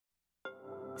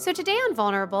So today on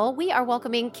Vulnerable, we are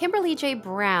welcoming Kimberly J.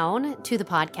 Brown to the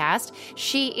podcast.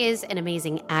 She is an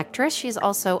amazing actress. She's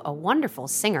also a wonderful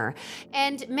singer.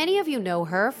 And many of you know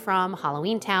her from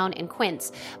Halloweentown and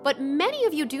Quince, but many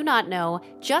of you do not know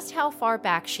just how far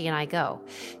back she and I go.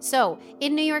 So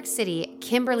in New York City,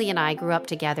 Kimberly and I grew up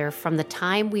together from the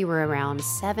time we were around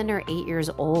 7 or 8 years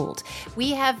old.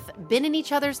 We have been in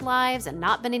each other's lives and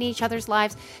not been in each other's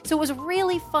lives. So it was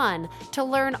really fun to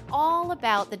learn all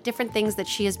about the different things that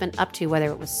she has been up to, whether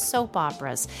it was soap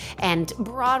operas and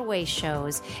Broadway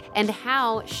shows, and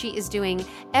how she is doing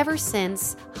ever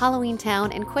since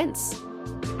Halloweentown and Quince.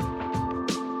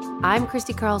 I'm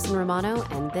Christy Carlson Romano,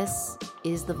 and this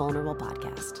is the Vulnerable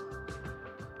Podcast.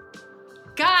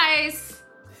 Guys,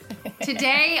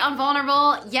 today on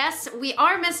Vulnerable, yes, we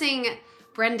are missing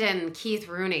Brendan Keith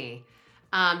Rooney.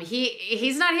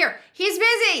 He's not here. He's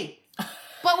busy.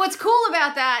 But what's cool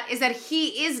about that is that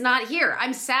he is not here.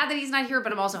 I'm sad that he's not here,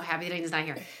 but I'm also happy that he's not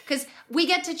here. Because we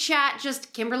get to chat,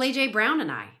 just Kimberly J. Brown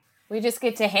and I. We just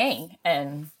get to hang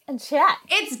and chat.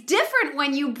 It's different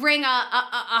when you bring a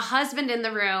husband in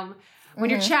the room, when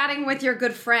you're chatting with your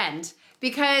good friend.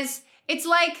 Because it's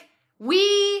like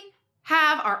we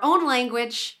have our own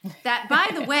language that,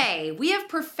 by the way, we have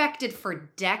perfected for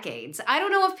decades. I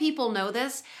don't know if people know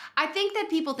this. I think that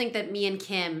people think that me and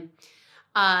Kim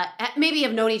maybe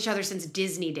have known each other since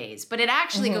Disney days, but it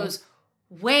actually goes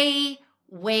way,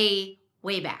 way,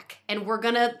 way back. And we're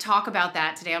going to talk about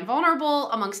that today on Vulnerable,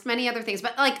 amongst many other things.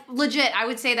 But like legit, I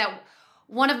would say that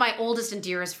one of my oldest and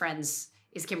dearest friends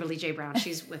is Kimberly J. Brown.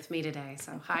 She's with me today.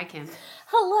 So hi, Kim.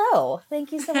 Hello.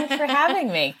 Thank you so much for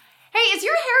having me. Hey, is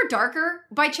your hair darker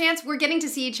by chance? We're getting to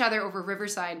see each other over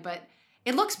Riverside, but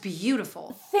it looks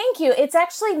beautiful. Thank you. It's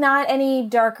actually not any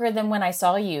darker than when I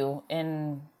saw you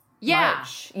in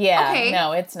March. Yeah. Okay.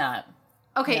 No, it's not.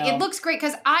 Okay, no. It looks great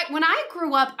because when I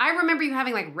grew up, I remember you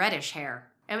having like reddish hair.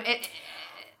 I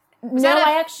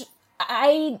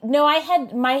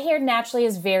had, my hair naturally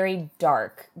is very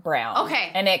dark brown.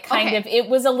 Okay. And it it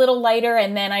was a little lighter,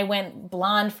 and then I went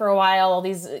blonde for a while, all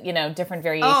these, different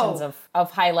variations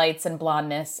of highlights and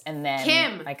blondness, and then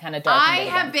Kim, I kind of darkened it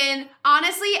have been,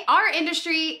 honestly, our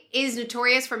industry is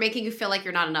notorious for making you feel like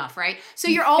you're not enough, right? So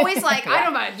you're always like, I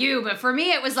don't know about you, but for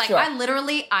me, it was like, sure.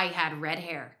 I had red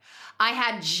hair. I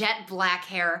had jet black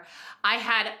hair. I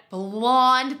had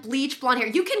bleach blonde hair.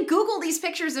 You can Google these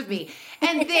pictures of me.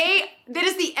 And that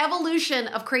is the evolution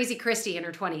of Crazy Christy in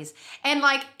her 20s. And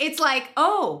it's like,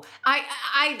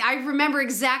 I remember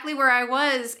exactly where I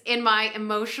was in my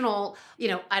emotional,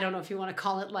 I don't know if you want to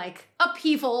call it like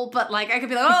upheaval, but I could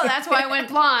be like, oh, that's why I went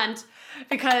blonde.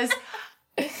 Because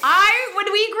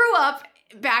when we grew up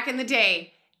back in the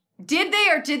day, did they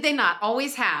or did they not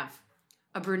always have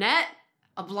a brunette,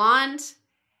 a blonde,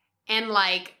 and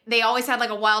they always had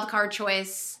a wild card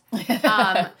choice.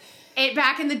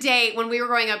 Back in the day when we were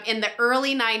growing up in the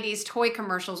early 90s toy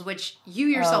commercials, which you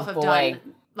yourself have done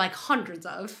hundreds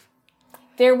of.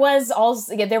 There was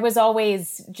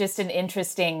always just an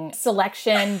interesting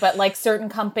selection, but certain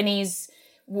companies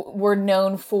were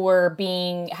known for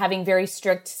having very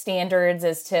strict standards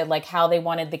as to how they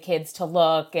wanted the kids to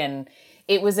look, and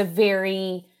it was a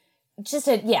very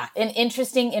an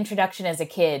interesting introduction as a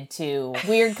kid to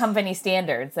weird company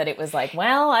standards that it was I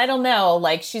don't know,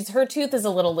 her tooth is a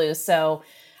little loose, so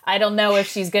I don't know if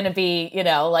she's going to be,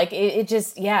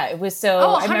 it was so,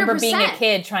 I remember being a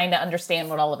kid trying to understand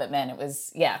what all of it meant. It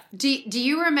was, Do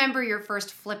you remember your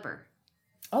first flipper?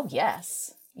 Oh,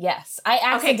 yes. Yes. I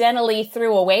accidentally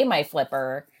threw away my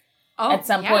flipper at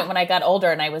some point when I got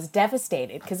older, and I was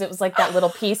devastated because it was that little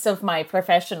piece of my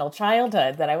professional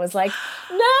childhood that I was like,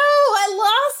 no, I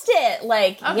lost it. So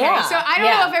I don't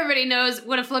know if everybody knows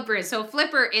what a flipper is. So a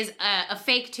flipper is a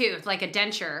fake tooth, like a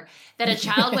denture, that a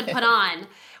child would put on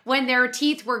when their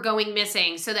teeth were going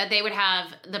missing so that they would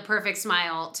have the perfect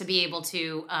smile to be able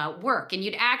to work. And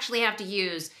you'd actually have to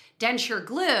use denture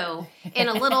glue in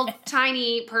a little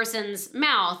tiny person's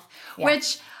mouth,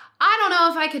 which I don't know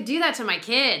if I could do that to my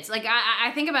kids.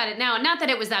 I think about it now. Not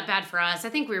that it was that bad for us. I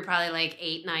think we were probably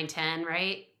 8, 9, 10,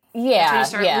 right? Yeah.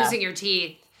 That's when you start losing your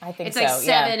teeth. I think it's so.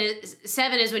 It's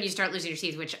 7 is when you start losing your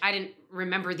teeth, which I didn't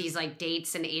remember these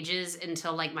dates and ages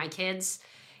until my kids.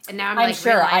 And now I'm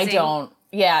sure realizing, I don't.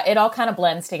 Yeah, it all kind of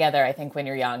blends together, I think, when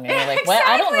you're young. And you're like, exactly. What?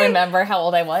 I don't remember how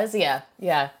old I was. Yeah.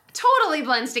 Totally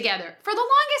blends together. For the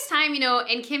longest time,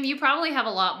 and Kim, you probably have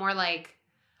a lot more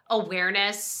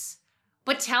awareness.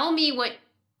 But tell me what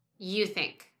you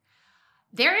think.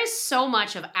 There is so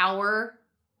much of our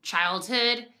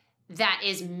childhood that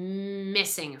is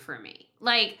missing for me.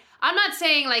 I'm not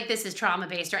saying this is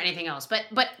trauma-based or anything else, but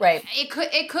right.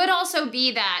 it could also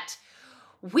be that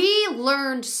we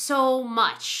learned so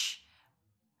much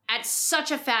at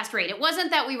such a fast rate. It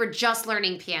wasn't that we were just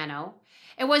learning piano.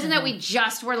 It wasn't that we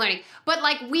just were learning, but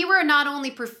like we were not only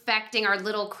perfecting our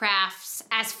little crafts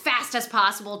as fast as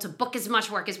possible to book as much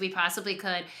work as we possibly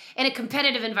could in a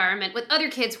competitive environment with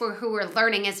other kids who were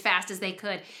learning as fast as they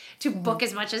could to book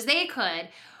as much as they could,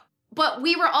 but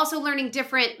we were also learning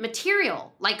different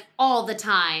material like all the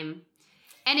time.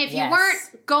 And if you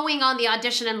weren't going on the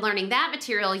audition and learning that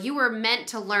material, you were meant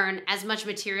to learn as much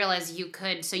material as you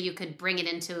could so you could bring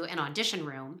it into an audition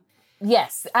room.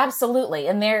 Yes, absolutely.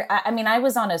 And I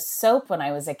was on a soap when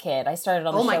I was a kid. I started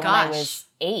on the show when I was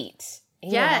eight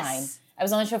or 9. I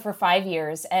was on the show for 5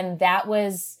 years, and that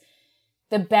was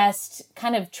the best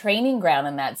kind of training ground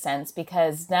in that sense,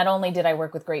 because not only did I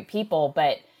work with great people,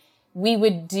 but we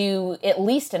would do at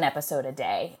least an episode a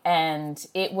day. And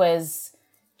it was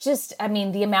just,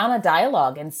 the amount of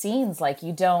dialogue and scenes, like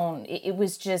it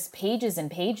was just pages and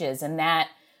pages, and that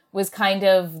was kind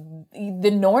of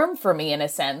the norm for me in a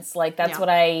sense. Like that's what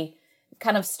I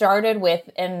kind of started with.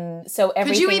 And so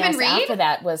everything else after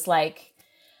that was like,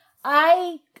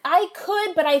 I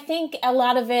could, but I think a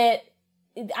lot of it,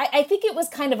 I think it was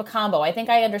kind of a combo. I think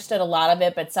I understood a lot of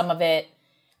it, but some of it,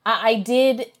 I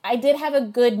did have a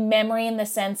good memory in the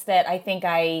sense that I think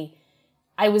I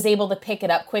was able to pick it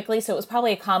up quickly. So it was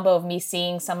probably a combo of me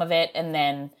seeing some of it and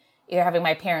then either having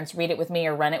my parents read it with me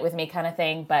or run it with me kind of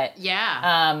thing. But it's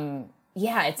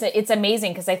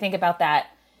amazing because I think about that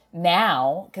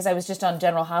now because I was just on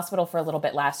General Hospital for a little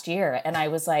bit last year. And I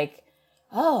was like,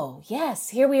 oh, yes,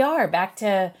 here we are back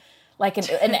to like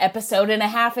an episode and a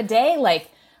half a day.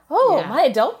 Like, my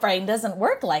adult brain doesn't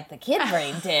work like the kid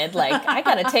brain did. Like, I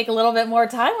got to take a little bit more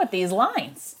time with these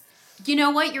lines. You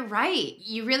know what? You're right.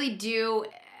 You really do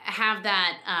have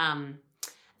that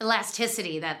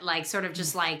elasticity that like sort of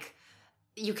just like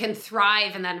you can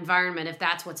thrive in that environment if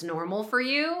that's what's normal for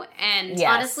you. And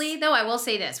honestly, though, I will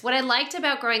say this. What I liked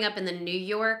about growing up in the New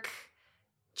York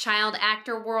child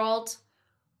actor world,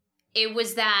 it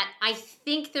was that I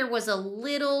think there was a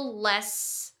little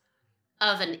less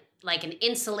of an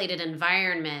insulated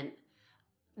environment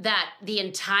that the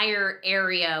entire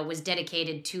area was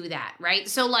dedicated to that, right?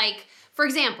 So like, for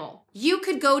example, you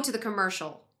could go to the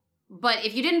commercial, but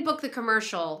if you didn't book the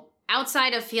commercial,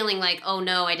 outside of feeling like, oh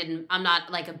no, I'm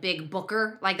not like a big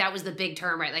booker, like that was the big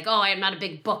term, right? Like, oh, I'm not a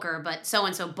big booker, but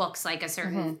so-and-so books like a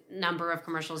certain number of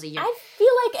commercials a year. I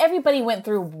feel like everybody went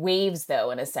through waves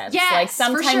though, in a sense. Yes, like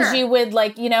sometimes you would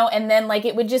like, and then like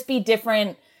it would just be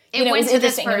different. It was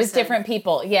interesting. It was different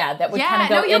people, that would kind of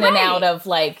go in and out of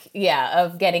like,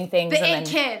 of getting things and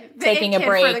then taking a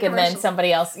break and then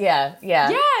somebody else,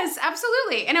 Yes,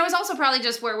 absolutely. And it was also probably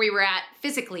just where we were at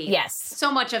physically. Yes.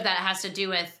 So much of that has to do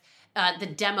with the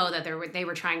demo that they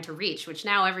were trying to reach, which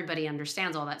now everybody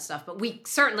understands all that stuff, but we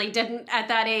certainly didn't at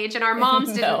that age, and our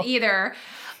moms didn't either.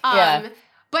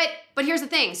 But here's the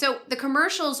thing. So the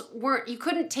commercials you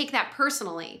couldn't take that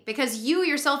personally because you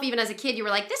yourself, even as a kid, you were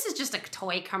like, this is just a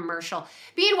toy commercial.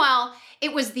 Meanwhile,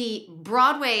 it was the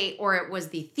Broadway or it was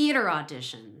the theater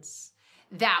auditions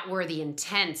that were the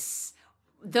intense,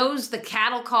 the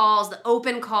cattle calls, the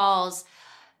open calls,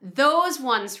 those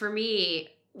ones for me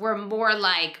were more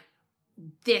like,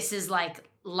 this is like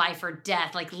life or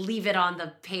death, like leave it on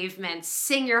the pavement,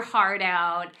 sing your heart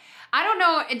out. I don't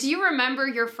know. Do you remember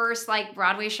your first like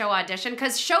Broadway show audition?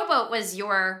 Because Showboat was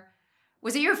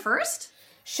it your first?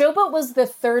 Showboat was the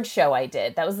third show I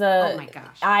did. That was oh my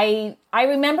gosh. I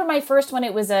remember my first one.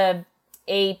 It was a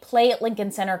play at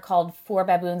Lincoln Center called Four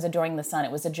Baboons Adoring the Sun.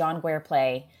 It was a John Guare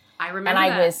play. I remember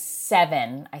and I was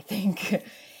 7, I think.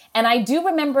 And I do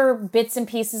remember bits and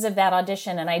pieces of that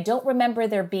audition. And I don't remember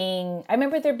I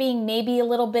remember there being maybe a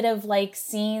little bit of like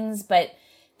scenes, but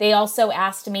they also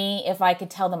asked me if I could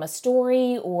tell them a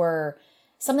story or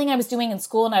something I was doing in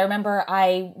school. And I remember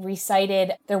I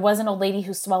recited, There Was an Old Lady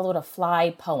Who Swallowed a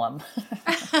Fly poem.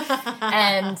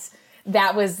 And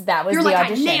that was You're the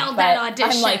like, audition. I nailed that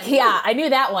audition. I'm like, I knew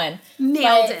that one.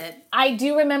 Nailed it. I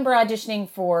do remember auditioning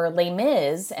for Les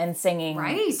Mis and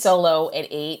singing solo at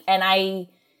 8. And I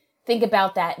think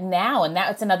about that now. And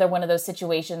that's another one of those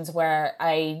situations where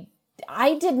I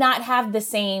did not have the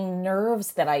same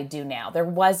nerves that I do now. There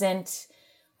wasn't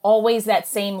always that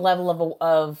same level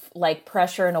of like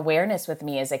pressure and awareness with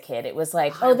me as a kid. It was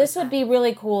like, 100%. Oh, this would be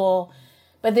really cool.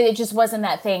 But then it just wasn't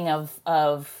that thing of,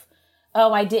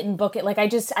 oh, I didn't book it. Like I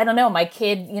don't know, my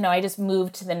kid, I just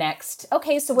moved to the next,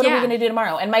 okay, so what are we going to do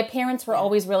tomorrow? And my parents were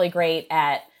always really great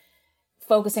at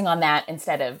focusing on that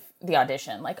instead of the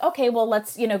audition. Like, okay, well,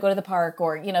 let's, go to the park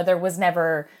or, there was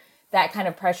never that kind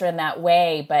of pressure in that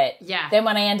way. But then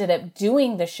when I ended up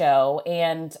doing the show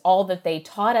and all that they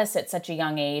taught us at such a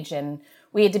young age, and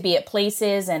we had to be at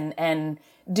places and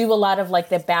do a lot of like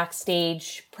the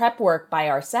backstage prep work by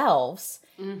ourselves.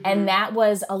 And that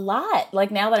was a lot.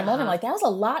 Like now that I'm older, I'm like, that was a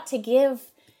lot to give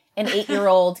an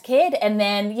 8-year-old kid. And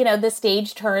then, you know, the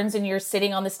stage turns and you're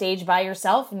sitting on the stage by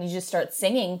yourself and you just start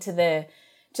singing to the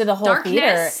whole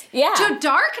darkness. Theater. Yeah. To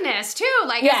darkness too.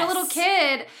 Like as a little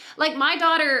kid, like my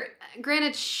daughter,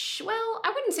 granted,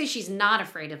 I wouldn't say she's not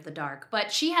afraid of the dark,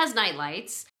 but she has night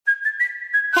lights.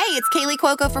 Hey, it's Kaylee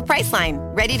Cuoco for Priceline.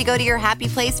 Ready to go to your happy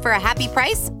place for a happy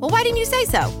price? Well, why didn't you say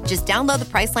so? Just download the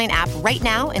Priceline app right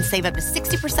now and save up to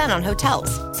 60% on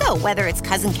hotels. So whether it's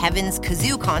Cousin Kevin's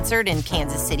Kazoo Concert in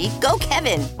Kansas City, go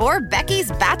Kevin, or Becky's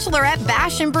Bachelorette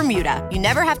Bash in Bermuda, you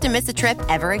never have to miss a trip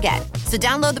ever again. So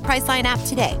download the Priceline app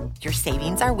today. Your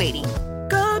savings are waiting.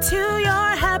 Go to your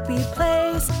happy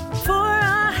place for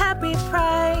a happy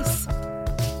price.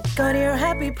 Go to your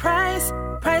happy price,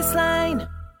 Priceline.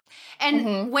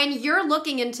 And when you're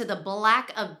looking into the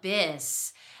black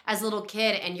abyss as a little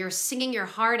kid and you're singing your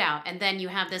heart out and then you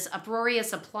have this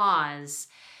uproarious applause,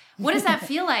 what does that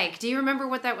feel like? Do you remember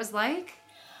what that was like?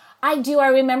 I do. I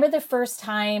remember the first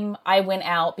time I went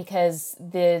out, because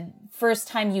the first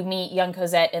time you meet young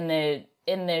Cosette in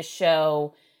the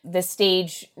show, the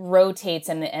stage rotates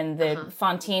and the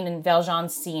Fantine and Valjean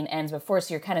scene ends before,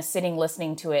 so you're kind of sitting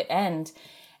listening to it end.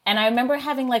 And I remember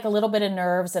having like a little bit of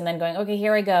nerves and then going, okay,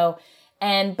 here I go.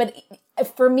 But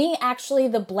for me, actually,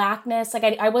 the blackness, like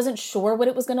I wasn't sure what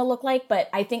it was going to look like, but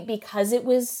I think because it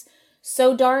was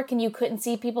so dark and you couldn't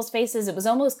see people's faces, it was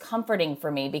almost comforting for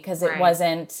me, because it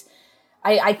wasn't,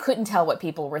 I couldn't tell what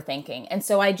people were thinking. And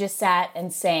so I just sat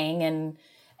and sang,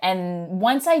 and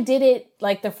once I did it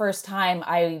like the first time,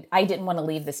 I didn't want to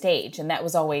leave the stage. And that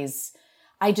was always,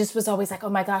 I just was always like, oh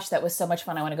my gosh, that was so much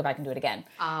fun. I want to go back and do it again.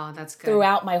 Oh, that's good.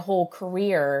 Throughout my whole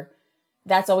career,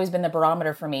 that's always been the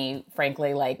barometer for me,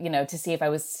 frankly, like, you know, to see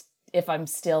if I'm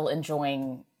still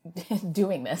enjoying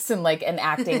doing this and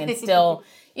acting and still,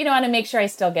 you know, and to make sure I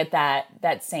still get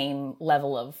that same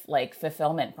level of like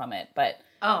fulfillment from it. But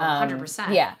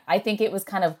 100%. Yeah, I think it was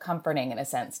kind of comforting in a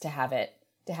sense to have it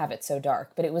so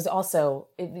dark, but it was also,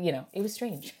 it was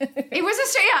strange. It was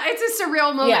it's a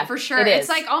surreal moment for sure. It's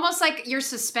like almost like you're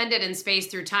suspended in space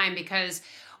through time, because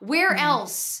where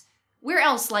else,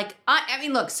 like, I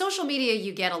mean, look, social media,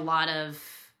 you get a lot of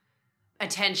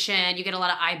attention, you get a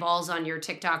lot of eyeballs on your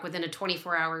TikTok within a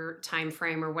 24-hour time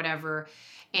frame or whatever.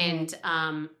 And,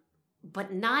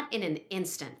 but not in an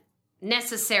instant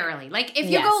necessarily. Like if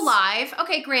you go live,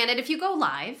 okay, granted, if you go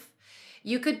live,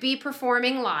 you could be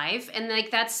performing live, and like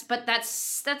that's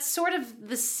sort of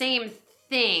the same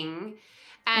thing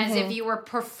as if you were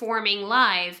performing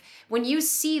live. When you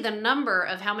see the number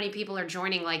of how many people are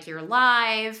joining like your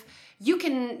live, you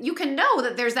can know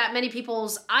that there's that many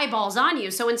people's eyeballs on you.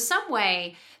 So in some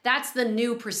way, that's the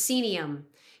new proscenium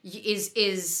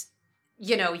is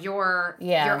you know, your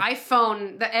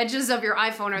iPhone, the edges of your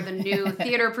iPhone are the new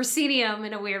theater proscenium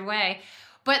in a weird way.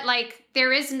 But like,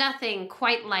 there is nothing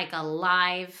quite like a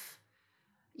live,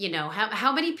 you know,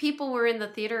 how many people were in the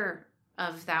theater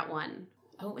of that one?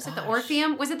 Was it the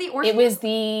Orpheum? Was it the Orpheum? It was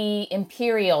the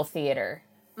Imperial Theater.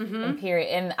 Imperial.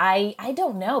 And I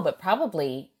don't know, but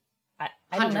probably, I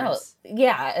don't know.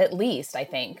 Yeah, at least, I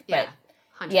think. But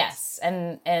hundreds. Yes.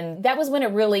 And that was when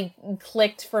it really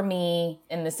clicked for me,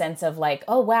 in the sense of like,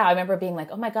 oh, wow. I remember being like,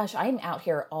 oh my gosh, I'm out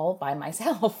here all by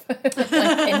myself.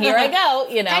 And here I go,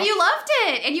 you know. And you loved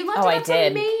it. And you loved it. That's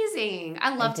amazing.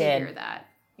 I love to hear that.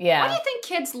 Yeah. Why do you think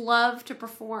kids love to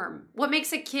perform? What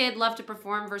makes a kid love to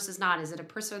perform versus not? Is it a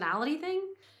personality thing?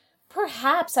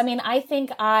 Perhaps. I mean, I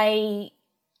think I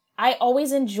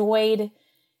always enjoyed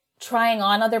trying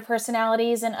on other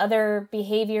personalities and other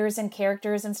behaviors and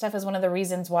characters and stuff. Is one of the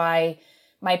reasons why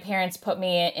my parents put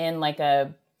me in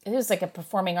it was like a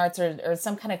performing arts or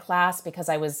some kind of class, because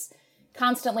I was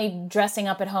constantly dressing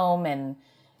up at home and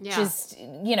just,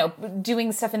 you know,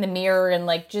 doing stuff in the mirror, and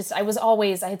like, just, I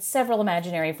had several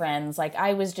imaginary friends. Like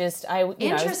I was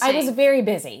very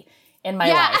busy in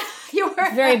my life. You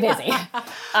were very busy.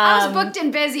 I was booked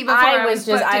and busy before I was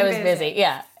busy.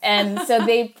 Yeah. And so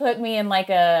they put me in like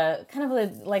a kind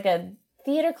of like a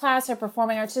theater class or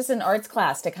performing arts, just an arts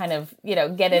class to kind of, you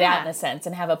know, get it out in a sense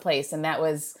and have a place. And that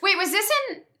was... Wait, was this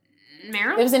in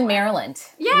Maryland? It was in Maryland.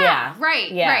 Yeah.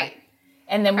 Right. Yeah. Right.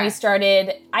 And then we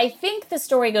started, I think the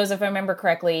story goes, if I remember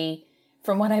correctly,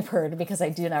 from what I've heard, because I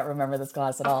do not remember this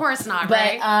class at all. Of course not,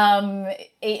 right?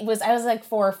 I was like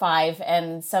 4 or 5,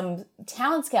 and some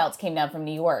talent scouts came down from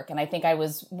New York, and I think I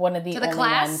was one of the only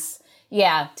ones.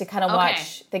 Yeah, to kind of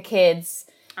watch the kids.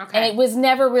 Okay. And it was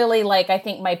never really like, I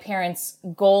think my parents'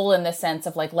 goal in the sense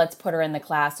of like, let's put her in the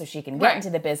class so she can get into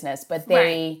the business. But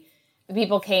the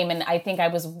people came, and I think I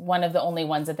was one of the only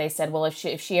ones that they said, well,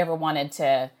 if she ever wanted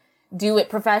to do it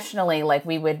professionally, like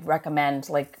we would recommend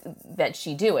like that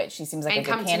she do it. She seems like a good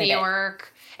candidate. And come to New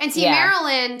York. And see,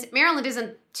 Maryland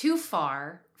isn't too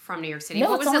far from New York City. No,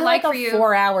 what was it's it only like like for you? a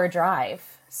 4-hour drive.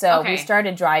 So we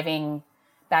started driving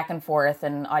back and forth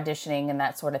and auditioning and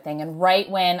that sort of thing. And right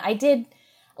when I did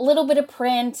a little bit of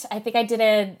print, I think I did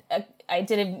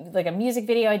a music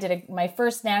video. I did my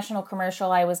first national commercial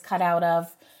I was cut out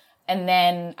of. And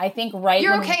then I think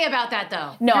You're okay about that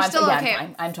though. No, You're I'm still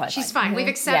okay. I'm totally She's fine. fine. We've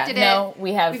accepted it. No,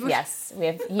 we have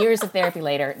years of therapy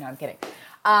later. No, I'm kidding.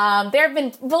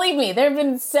 Believe me, there have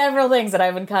been several things that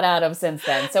I've been cut out of since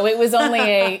then. So it was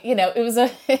only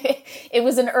it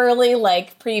was an early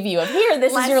like preview of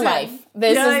this is your life.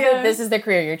 This is the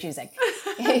career you're choosing.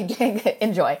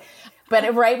 Enjoy.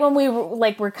 But right when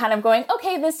we're kind of going,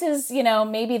 okay, this is,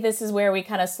 maybe this is where we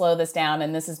kind of slow this down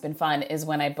and this has been fun, is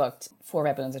when I booked 4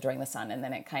 Baboons Adoring the Sun. And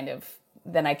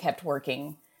then I kept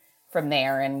working from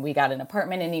there, and we got an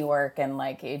apartment in New York, and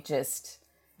like it just,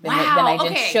 then I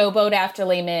did Showboat after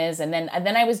Les Mis, and then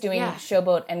I was doing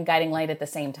Showboat and Guiding Light at the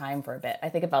same time for a bit. I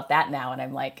think about that now and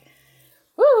I'm like,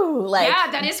 woo, like.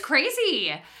 Yeah, that is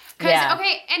crazy.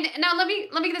 Okay, and now let me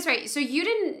get this right. So you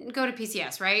didn't go to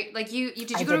PCS, right? Like did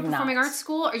you go to performing arts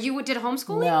school, or you did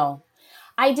homeschooling? No,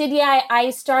 I did. Yeah, I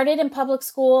started in public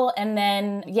school, and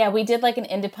then we did like an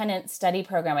independent study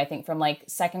program. I think from like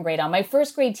 2nd grade on. My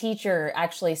 1st grade teacher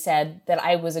actually said that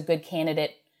I was a good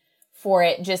candidate for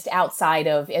it, just outside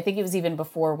of. I think it was even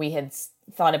before we had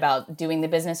thought about doing the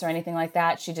business or anything like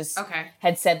that. She just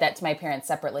had said that to my parents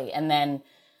separately, and then.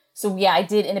 So I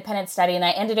did independent study, and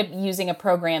I ended up using a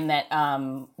program that,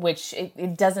 which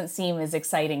it doesn't seem as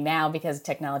exciting now because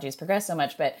technology has progressed so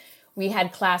much, but we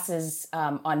had classes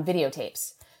on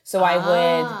videotapes. So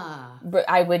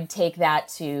I would take that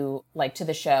to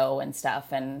the show and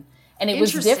stuff, and it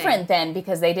was different then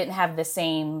because they didn't have the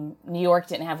same. New York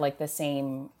didn't have like the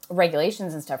same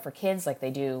regulations and stuff for kids like they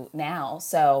do now.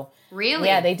 So really,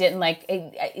 they didn't like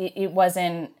it. It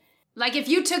wasn't. Like if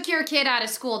you took your kid out of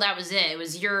school, that was it. It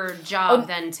was your job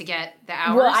then to get the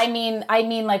hours. Well, I mean,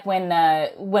 like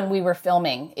when we were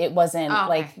filming, it wasn't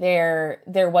like there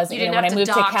wasn't. When I moved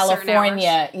to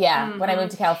California, when I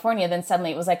moved to California, then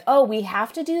suddenly it was like, oh, we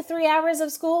have to do 3 hours of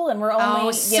school, and we're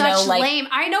only such lame.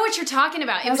 I know what you're talking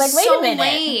about. It was like, wait so a minute.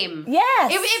 lame.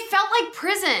 Yes, it felt like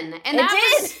prison, and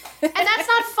and that's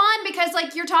not fun because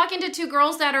like you're talking to 2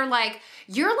 girls that are like.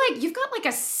 You've got like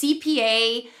a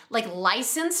CPA like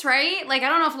license, right? Like I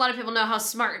don't know if a lot of people know how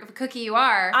smart of a cookie you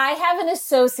are. I have an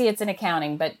associate's in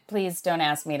accounting, but please don't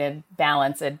ask me to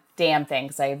balance a damn thing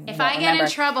because If I get in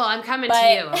trouble, I'm coming to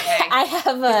you. Okay, I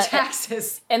have the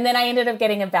taxes, and then I ended up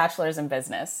getting a bachelor's in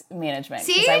business management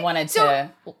because I wanted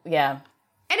to. And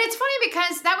it's funny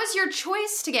because that was your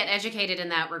choice to get educated in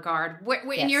that regard,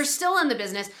 and you're still in the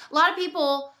business. A lot of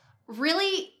people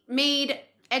really made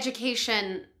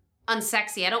education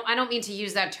unsexy. I don't mean to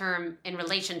use that term in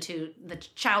relation to the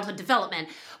childhood development,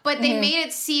 but they made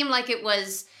it seem like it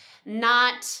was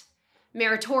not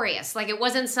meritorious. Like it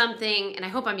wasn't something, and I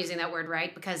hope I'm using that word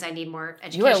right because I need more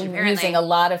education. You are using a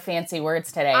lot of fancy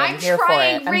words today. I'm here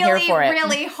trying for it.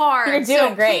 Really hard. You're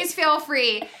doing great. Please feel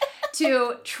free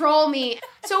to troll me.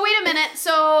 So wait a minute.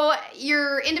 So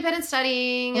you're independent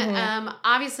studying.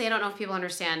 Obviously, I don't know if people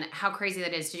understand how crazy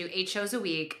that is to do 8 shows a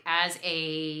week as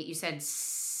you said,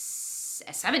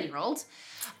 a 7-year-old.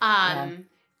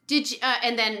 Did you,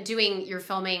 and then doing your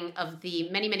filming of the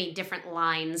many, many different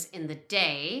lines in the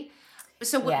day.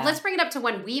 So let's bring it up to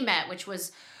when we met, which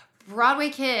was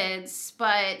Broadway Kids,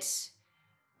 but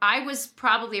I was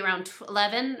probably around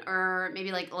 11 or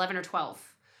maybe like 11 or 12.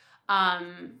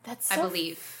 That's so I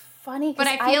believe. Funny. But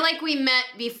I feel like we met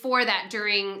before that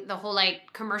during the whole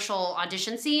like commercial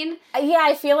audition scene.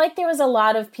 I feel like there was a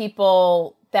lot of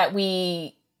people that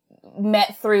we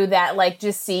met through that, like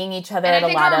just seeing each other at a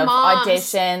lot of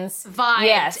auditions.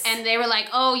 Vibed, and they were like,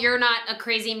 "Oh, you're not a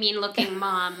crazy, mean-looking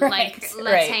mom. Like,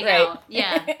 let's hang out."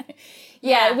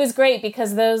 Yeah, it was great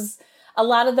because a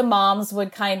lot of the moms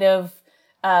would kind of,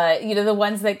 the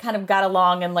ones that kind of got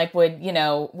along and like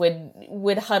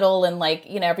would huddle and like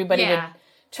everybody would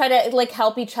try to like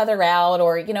help each other out,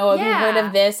 or have you heard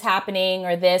of this happening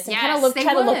or this, and kind of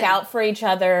try to look out for each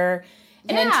other.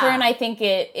 And in turn, I think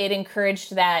it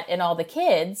encouraged that in all the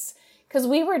kids because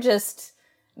we were just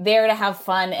there to have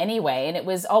fun anyway. And it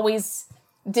was always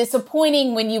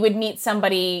disappointing when you would meet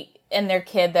somebody and their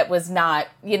kid that was not,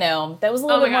 that was a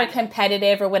little bit more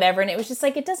competitive or whatever. And it was just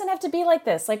like, it doesn't have to be like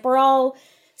this. Like we're all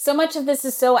so much of this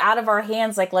is so out of our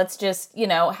hands. Like, let's just,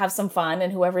 have some fun,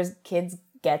 and whoever's kids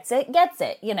gets it,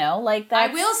 like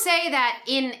that. I will say that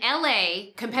in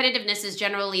LA, competitiveness is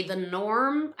generally the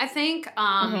norm, I think,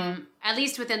 at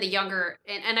least within the younger,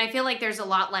 and I feel like there's a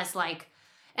lot less like,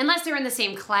 unless they're in the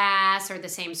same class or the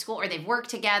same school or they've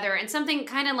worked together and something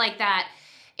kind of like that,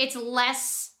 it's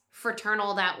less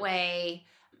fraternal that way.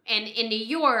 And in New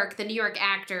York, the New York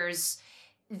actors,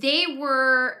 they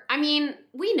were,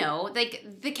 we know, like,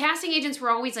 the casting agents were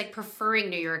always, like, preferring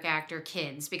New York actor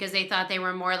kids because they thought they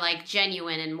were more, like,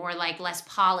 genuine and more, like, less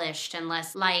polished and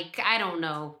less, like, I don't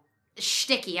know,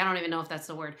 shticky. I don't even know if that's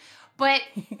the word. But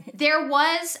there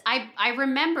was, I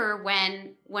remember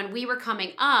when we were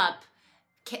coming up,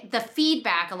 the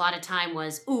feedback a lot of time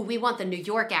was, ooh, we want the New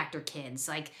York actor kids.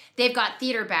 Like, they've got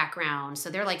theater background, so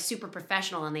they're, like, super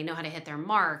professional and they know how to hit their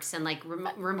marks and, like,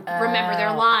 remember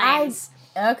their lines.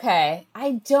 Okay.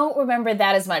 I don't remember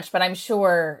that as much, but I'm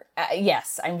sure,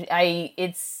 yes.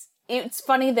 It's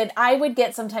funny that I would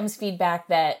get sometimes feedback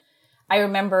that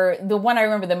the one I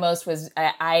remember the most was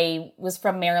I was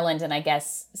from Maryland and I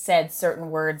guess said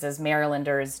certain words as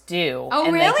Marylanders do. Oh,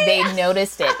 and really? They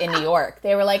noticed it in New York.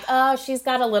 They were like, oh, she's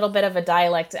got a little bit of a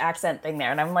dialect accent thing there.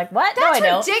 And I'm like, what? That's no,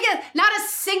 I don't. ridiculous. Not a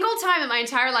single time in my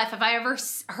entire life have I ever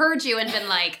heard you and been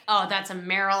like, oh, that's a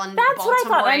Maryland,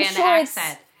 Baltimorean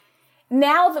accent.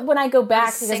 Now that when I go back,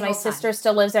 because single my sister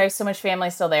still lives there, I have so much family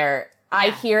still there,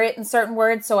 I hear it in certain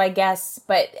words, so I guess,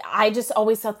 but I just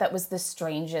always thought that was the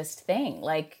strangest thing.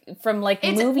 Like, from, like,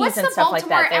 movies and stuff like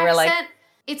that. They were like...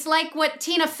 It's like what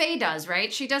Tina Fey does,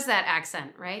 right? She does that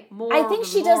accent, right? I think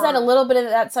she does that a little bit of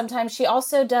that sometimes. She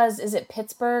also does, is it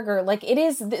Pittsburgh? Or, like, it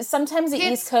is, sometimes the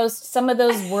East Coast, some of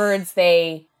those words,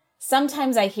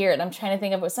 sometimes I hear it. I'm trying to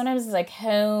think of it. Sometimes it's like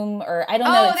home, or I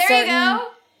don't know. Oh, there you go.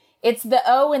 It's the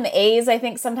O and the A's, I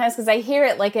think, sometimes, because I hear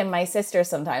it, like, in my sister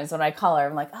sometimes when I call her.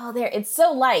 I'm like, oh, there, it's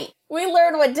so light. We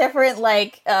learn what different,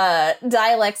 like,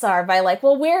 dialects are by, like,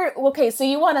 okay, so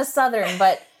you want a Southern,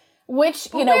 but which,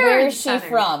 where is she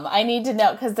from? I need to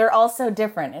know, because they're all so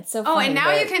different. It's so funny. Oh, and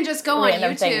now you can just go on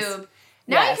YouTube. Things.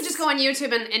 Now you can just go on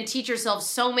YouTube and teach yourself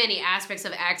so many aspects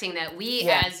of acting that we,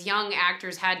 as young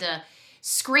actors, had to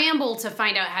scramble to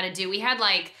find out how to do. We had,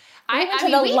 like... We went to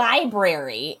the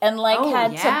library and, like,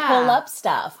 had to pull up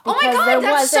stuff. Oh my God,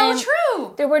 that's so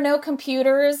true. There were no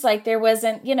computers. Like, there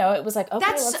wasn't, it was like, okay,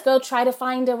 let's go try to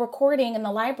find a recording in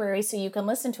the library so you can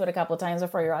listen to it a couple of times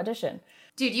before your audition.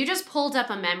 Dude, you just pulled up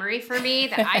a memory for me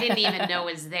that I didn't even know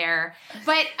was there.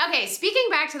 But, okay, speaking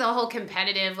back to the whole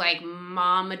competitive, like,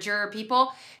 momager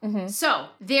people. Mm-hmm. So,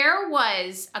 there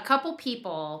was a couple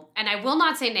people, and I will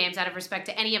not say names out of respect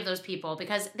to any of those people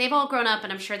because they've all grown up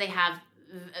and I'm sure they have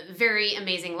very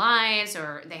amazing lives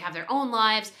or they have their own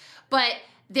lives. But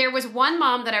there was one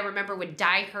mom that I remember would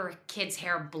dye her kid's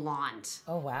hair blonde.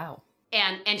 Oh, wow.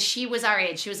 And she was our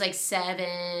age. She was like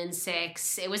 7,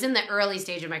 6. It was in the early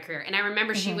stage of my career. And I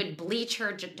remember she would bleach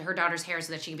her daughter's hair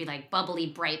so that she could be like bubbly,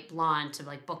 bright blonde to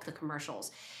like book the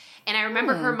commercials. And I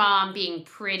remember her mom being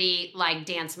pretty like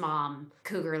dance mom,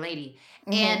 cougar lady.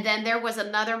 Mm-hmm. And then there was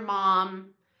another mom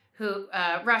who,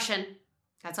 Russian,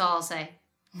 that's all I'll say.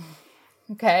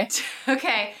 Okay.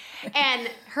 Okay. And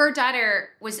her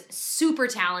daughter was super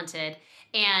talented.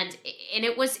 And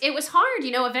it was hard,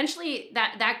 eventually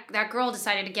that girl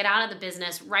decided to get out of the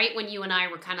business right when you and I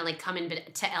were kind of like coming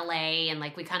to LA and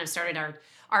like we kind of started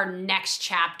our next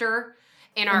chapter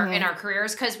in our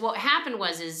careers. Cause what happened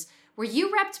were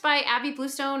you repped by Abby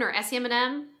Bluestone or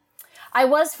SEM&M? I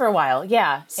was for a while.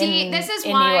 Yeah. See, this is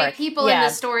why people in the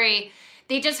story,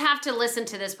 they just have to listen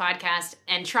to this podcast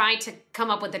and try to come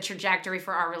up with a trajectory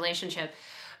for our relationship.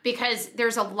 Because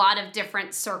there's a lot of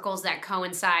different circles that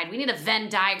coincide. We need a Venn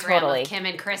diagram of Kim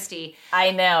and Christy. I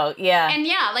know, yeah. And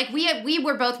yeah, like we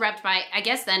were both repped by, I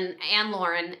guess then, Anne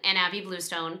Lauren and Abby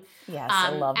Bluestone. Yes, I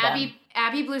love them.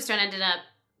 Abby Bluestone ended up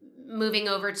moving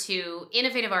over to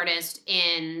Innovative Artist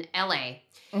in LA.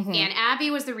 Mm-hmm. And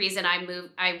Abby was the reason I moved.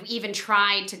 I even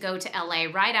tried to go to LA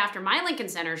right after my Lincoln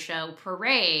Center show,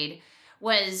 Parade,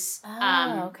 was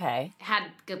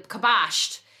had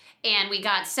kiboshed. And we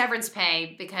got severance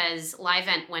pay because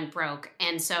Livent went broke.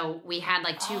 And so we had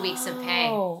like 2 weeks of pay.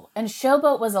 Oh, and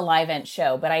Showboat was a Livent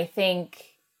show, but I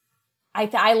think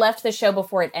I left the show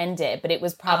before it ended, but it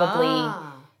was probably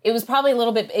a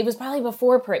little bit, it was probably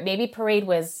before Parade. Maybe Parade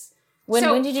was,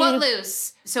 when did you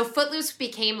Footloose. So Footloose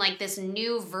became like this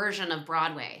new version of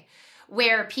Broadway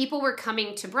where people were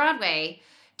coming to Broadway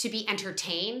to be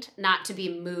entertained, not to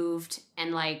be moved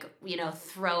and like,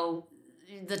 throw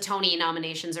the Tony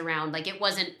nominations around. Like it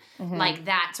wasn't like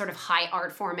that sort of high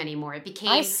art form anymore. It became...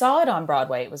 I saw it on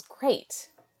Broadway. It was great.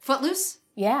 Footloose?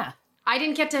 Yeah. I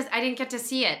didn't get to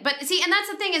see it. But see, and that's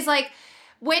the thing is like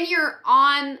when you're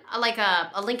on like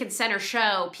a Lincoln Center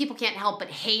show, people can't help but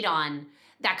hate on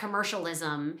that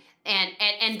commercialism.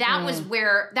 And that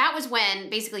was when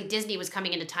basically Disney was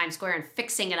coming into Times Square and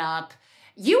fixing it up.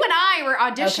 You and I were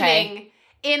auditioning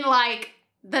in like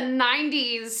the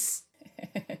 90s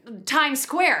Times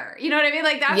Square. You know what I mean?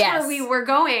 Like that's where we were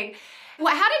going.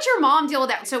 Well, how did your mom deal with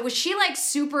that? So was she like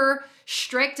super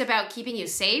strict about keeping you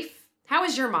safe? How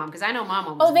was your mom? Because I know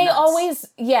mom was they nuts. always,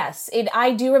 yes.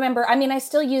 I do remember, I mean, I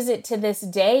still use it to this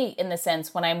day in the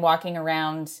sense when I'm walking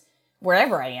around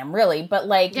wherever I am, really. But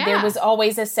like, there was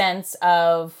always a sense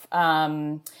of,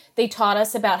 they taught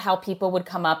us about how people would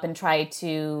come up and try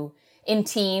to, in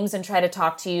teams, and try to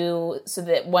talk to you so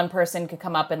that one person could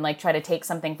come up and like try to take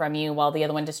something from you while the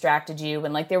other one distracted you.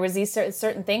 And like, there was these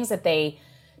certain things that they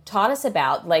taught us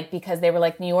about, like, because they were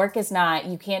like, New York is not,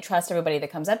 you can't trust everybody that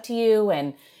comes up to you.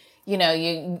 And, you know,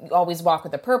 you always walk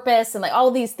with a purpose and like all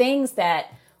these things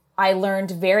that I learned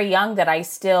very young that I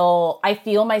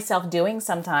feel myself doing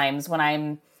sometimes when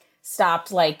I'm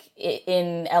stopped like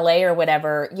in LA or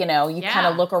whatever, you know, you kind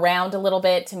of look around a little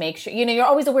bit to make sure, you know, you're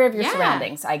always aware of your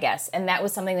surroundings, I guess. And that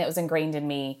was something that was ingrained in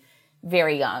me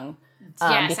very young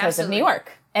because of New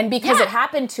York. And because it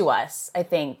happened to us, I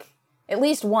think, at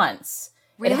least once.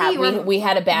 Really? We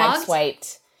had a bag mugged?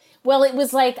 swiped. Well, it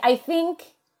was like, I think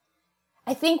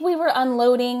we were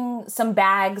unloading some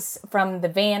bags from the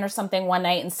van or something one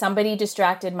night and somebody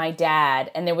distracted my dad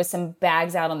and there was some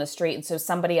bags out on the street. And so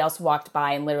somebody else walked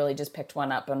by and literally just picked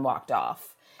one up and walked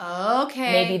off.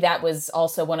 Okay. Maybe that was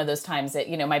also one of those times that,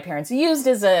 you know, my parents used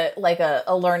as a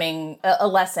learning, a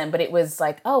lesson, but it was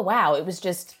like, oh, wow. It was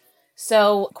just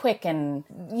so quick and,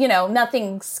 you know,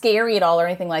 nothing scary at all or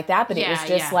anything like that. But it was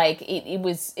just like,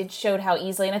 it showed how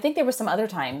easily. And I think there were some other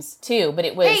times too, but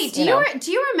it was, hey,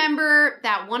 do you remember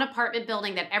that one apartment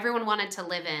building that everyone wanted to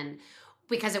live in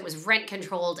because it was rent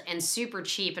controlled and super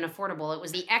cheap and affordable? It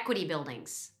was the Equity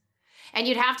buildings. And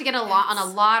you'd have to get on a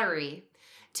lottery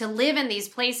to live in these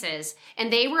places.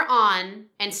 And they were on,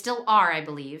 and still are, I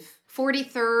believe,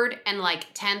 43rd and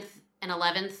like 10th and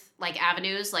 11th like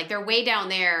avenues. Like they're way down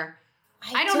there.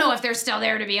 I don't know if they're still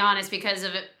there, to be honest, because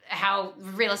of how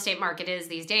real estate market is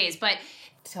these days. But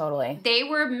totally, they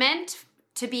were meant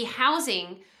to be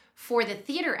housing for the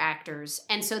theater actors.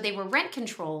 And so they were rent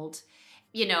controlled.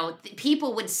 You know,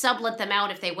 people would sublet them out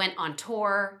if they went on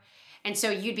tour. And so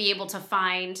you'd be able to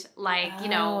find like, you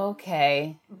know.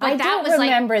 Okay. But I that don't was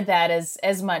remember that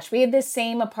as much. We had this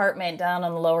same apartment down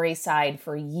on the Lower East Side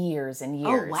for years and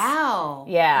years. Oh, wow.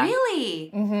 Yeah.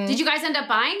 Really? Mm-hmm. Did you guys end up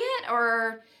buying it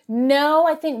or? No,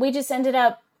 I think we just ended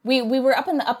up, we were up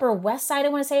in the Upper West Side, I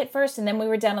want to say at first, and then we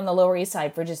were down on the Lower East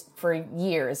Side for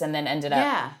years and then ended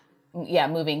up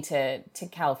moving to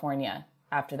California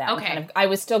after that. Okay. I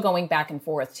was still going back and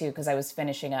forth too because I was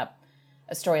finishing up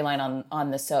a storyline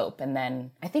on the soap, and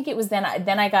then I think it was then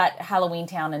I got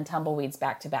Halloweentown and Tumbleweeds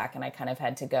back to back, and I kind of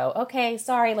had to go, okay,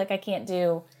 sorry, like I can't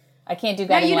do Guiding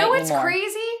Now, you know Light what's anymore.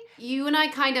 crazy? You and I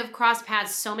kind of crossed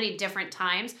paths so many different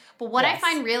times, but what I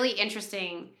find really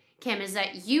interesting, Kim, is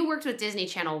that you worked with Disney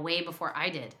Channel way before I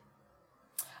did.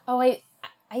 Oh, I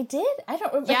did? I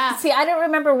don't remember. Yeah. See, I don't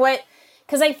remember what,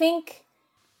 because I think,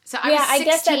 So I was 16. I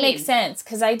guess that makes sense,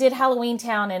 because I did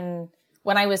Halloweentown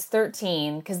when I was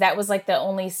 13, because that was like the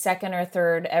only second or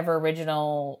third ever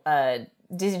original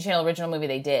Disney Channel original movie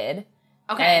they did.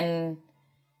 Okay. And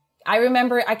I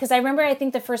remember, I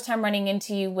think the first time running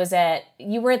into you was they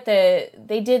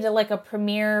did like a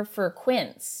premiere for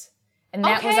Quince. And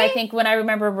that was, I think, when I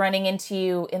remember running into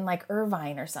you in like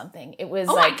Irvine or something. It was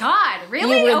my God,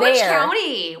 really? You were Orange there.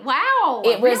 County. Wow.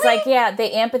 It was really? like,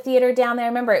 the amphitheater down there. I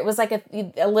remember it was like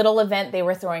a little event they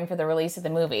were throwing for the release of the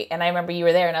movie. And I remember you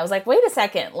were there and I was like, wait a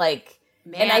second. Like,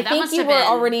 Man, and I that think must you have were been-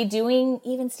 already doing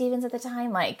Even Stevens at the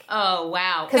time. Like, Oh,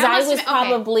 wow. because That I must was have been- okay.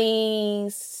 probably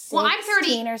 16 Well, I'm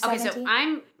 30. or 17. Okay,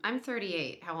 so I'm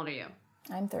 38. How old are you?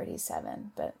 I'm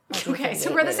 37, but I'll be Okay, so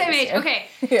 38 we're the later same this age. year. Okay.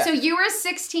 Yeah. So you were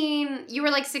 16, you were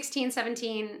like 16,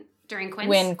 17 during Quince?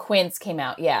 When Quince came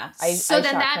out, yeah. So I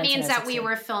then shot that Quince when means I was that we 16.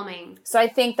 were filming. So I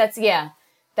think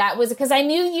that was, because I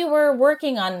knew you were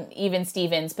working on Even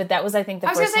Stevens, but that was, I think, the I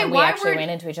was gonna first say, time we why actually were- ran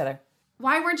into each other.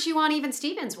 Why weren't you on Even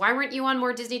Stevens? Why weren't you on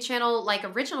more Disney Channel like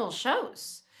original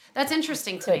shows? That's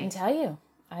interesting to Couldn't me. tell you.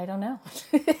 I don't know.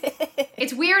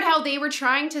 It's weird how they were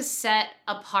trying to set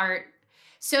apart.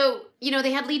 So, you know,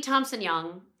 they had Lee Thompson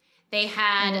Young. They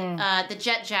had the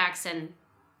Jet Jackson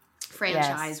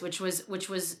franchise, which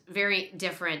was very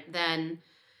different than,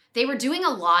 they were doing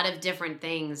a lot of different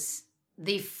things.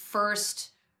 The first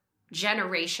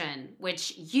generation,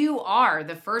 which you are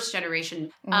the first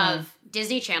generation of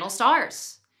Disney Channel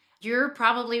stars. you're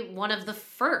probably one of the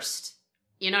first.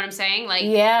 You know what I'm saying? Like,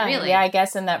 yeah, really? Yeah, I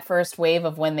guess in that first wave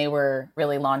of when they were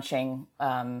really launching,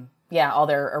 all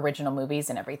their original movies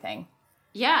and everything.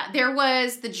 Yeah, there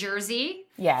was the Jersey.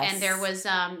 Yes. And there was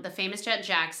the famous Jet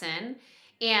Jackson.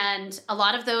 And a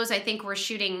lot of those, I think, were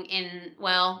shooting in,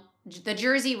 well, the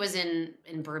Jersey was in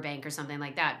Burbank or something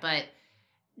like that. But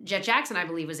Jet Jackson, I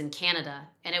believe, was in Canada.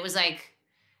 And it was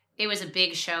a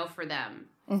big show for them.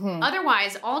 Mm-hmm.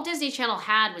 Otherwise, all Disney Channel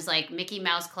had was like Mickey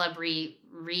Mouse Club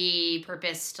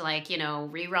repurposed, like,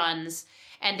 reruns.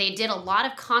 And they did a lot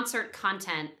of concert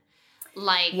content.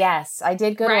 Like, yes, I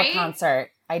did go to a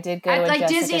concert. I did go to a like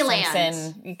Jessica Disneyland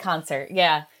Simpson concert.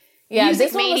 Yeah. Yeah, Music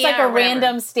this one was Mania like a or whatever.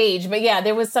 random stage. But yeah,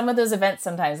 there was some of those events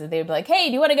sometimes that they would be like, hey,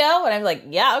 do you want to go? And I'm like,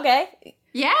 yeah, okay.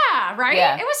 Yeah, right?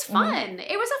 Yeah. It was fun. Mm-hmm.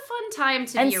 It was a fun time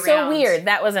to and be around. so weird.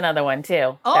 That was another one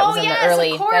too. Oh, that was in yes, the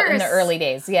early, of course. In the early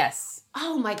days, yes.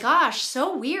 Oh my gosh,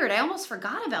 so weird. I almost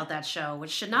forgot about that show,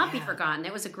 which should not be forgotten.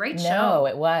 It was a great show. No,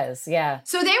 it was, yeah.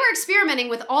 So they were experimenting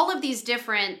with all of these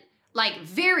different, like,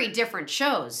 very different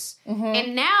shows. Mm-hmm.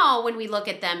 And now when we look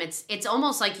at them, it's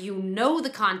almost like you know the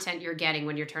content you're getting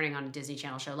when you're turning on a Disney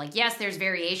Channel show. Like, yes, there's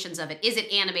variations of it. Is it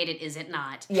animated? Is it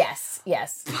not? Yes.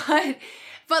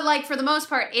 But like, for the most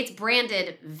part, it's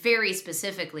branded very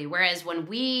specifically. Whereas when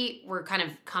we were kind of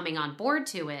coming on board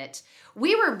to it,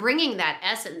 we were bringing that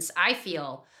essence, I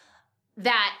feel,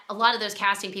 that a lot of those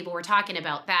casting people were talking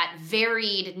about, that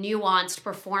varied, nuanced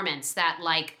performance that,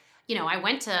 like, I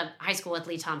went to high school with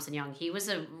Lee Thompson Young. He was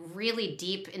a really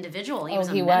deep individual. He was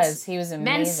amazing.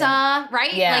 Mensa,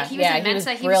 right? Yeah, like, he was in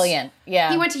Mensa. He was brilliant.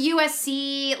 He went to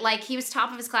USC. Like, he was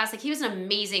top of his class. Like, he was an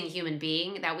amazing human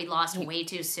being that we lost way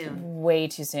too soon. Way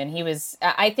too soon. He was,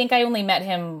 I think I only met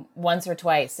him once or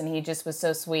twice, and he just was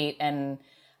so sweet. And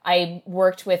I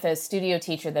worked with a studio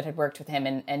teacher that had worked with him,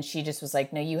 and she just was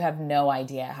like, no, you have no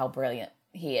idea how brilliant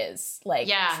he is. Like,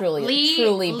 truly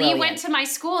brilliant. Lee went to my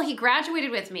school. He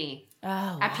graduated with me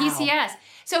at PCS.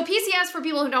 So PCS, for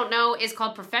people who don't know, is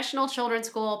called Professional Children's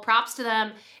School. Props to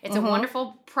them. It's a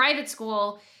wonderful private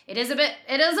school. It is a bit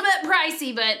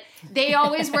pricey, but they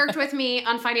always worked with me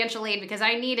on financial aid because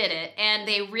I needed it, and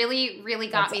they really, really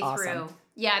got me through.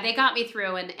 Yeah, they got me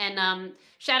through, and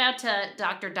shout out to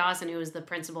Dr. Dawson, who was the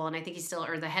principal, and I think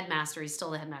or the headmaster. He's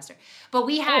still the headmaster. But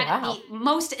we had the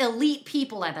most elite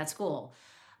people at that school.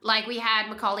 Like, we had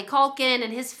Macaulay Culkin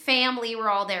and his family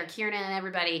were all there, Kieran and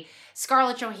everybody,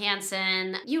 Scarlett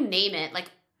Johansson, you name it.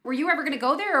 Like, were you ever going to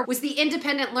go there, or was the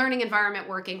independent learning environment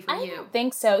working for you? I don't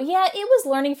think so. Yeah, it was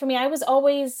learning for me. It was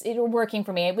working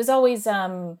for me. It was always,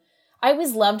 I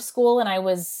always loved school, and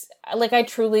I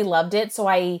truly loved it. So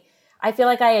I feel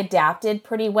like I adapted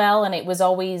pretty well, and it was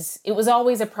always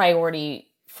a priority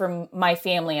for my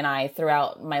family and I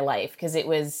throughout my life, because it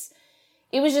was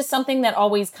just something that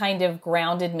always kind of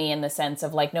grounded me in the sense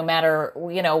of, like, no matter,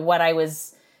 what I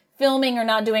was filming or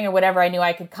not doing or whatever, I knew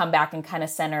I could come back and kind of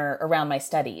center around my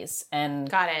studies. And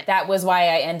got it. That was why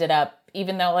I ended up,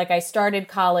 even though, like, I started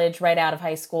college right out of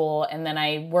high school, and then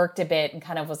I worked a bit and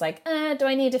kind of was like, do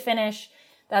I need to finish?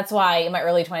 That's why in my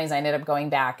early 20s, I ended up going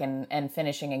back and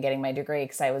finishing and getting my degree,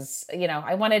 because I was,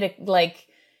 I wanted to, like,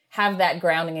 have that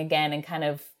grounding again and kind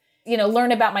of,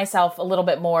 learn about myself a little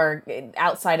bit more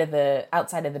outside of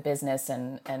the business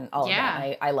and all of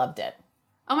that. I loved it.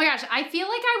 Oh my gosh, I feel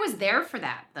like I was there for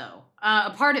that, though.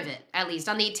 A part of it, at least,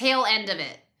 on the tail end of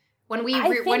it, when we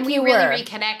really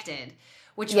reconnected,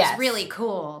 which was really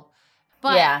cool.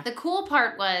 But the cool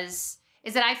part is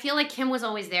that I feel like Kim was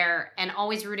always there and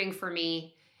always rooting for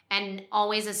me and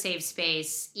always a safe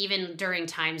space, even during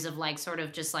times of, like, sort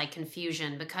of just, like,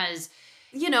 confusion, because,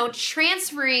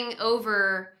 transferring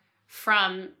over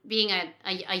from being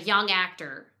a young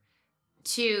actor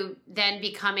to then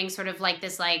becoming sort of like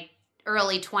this, like,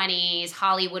 early 20s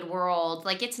Hollywood world,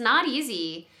 like, it's not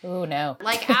easy. Oh no.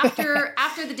 Like, after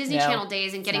the Disney Channel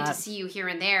days and getting to see you here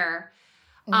and there,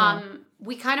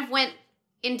 we kind of went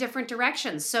in different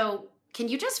directions. So can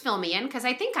you just fill me in? Because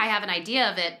I think I have an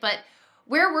idea of it, but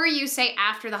where were you, say,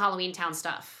 after the Halloweentown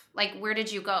stuff? Like, where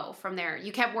did you go from there?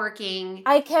 You kept working.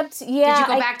 Did you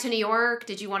go back to New York?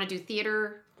 Did you want to do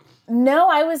theater? No,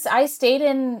 I stayed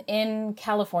in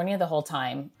California the whole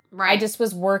time. Right. I just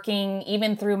was working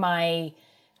even through my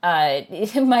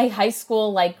my high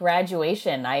school, like,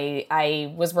 graduation.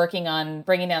 I was working on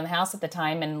bringing down the house at the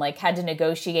time, and, like, had to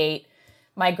negotiate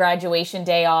my graduation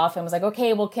day off, and was like,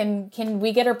 okay, well, can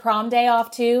we get our prom day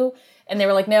off too? And they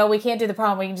were like, no, we can't do the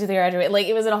prom. We can do the graduate. Like,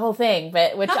 it was a whole thing,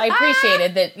 but which I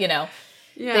appreciated that,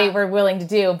 they were willing to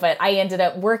do. But I ended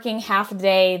up working half the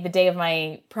day of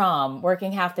my prom,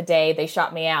 working half the day. They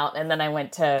shot me out, and then I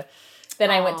went to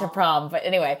prom. But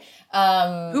anyway,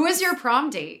 who was your prom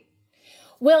date?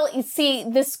 Well, you see,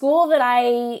 the school that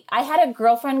I had a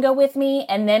girlfriend go with me,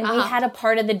 and then we had a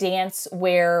part of the dance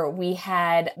where we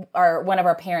had one of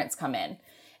our parents come in.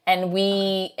 And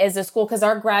we, as a school, because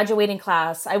our graduating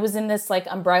class, I was in this like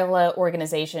umbrella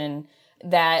organization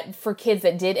that for kids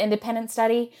that did independent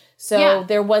study. So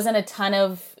there wasn't a ton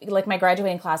of, like my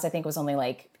graduating class, I think was only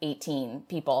like 18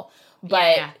 people.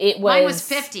 But it was... Mine was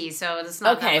 50, so it's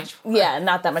not that much more. Yeah,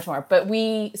 not that much more. But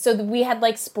we had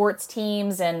like sports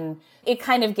teams, and it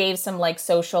kind of gave some like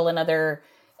social and other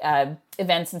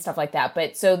events and stuff like that.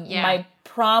 But so my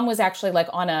prom was actually like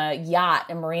on a yacht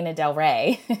in Marina Del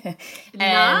Rey. And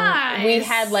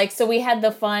nice. We had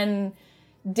the fun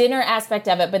dinner aspect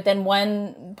of it, but then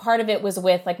one part of it was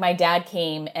with like my dad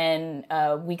came, and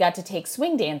we got to take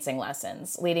swing dancing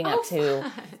lessons leading up to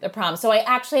the prom. So I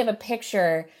actually have a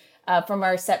picture from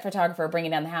our set photographer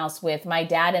bringing down the house with my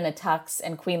dad in a tux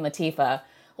and Queen Latifah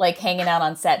like hanging out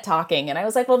on set talking. And I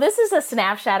was like, well, this is a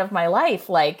snapshot of my life.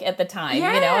 Like at the time, you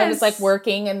know, I was like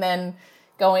working and then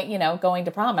going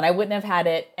to prom, and I wouldn't have had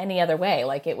it any other way.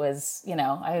 Like it was,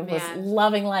 I was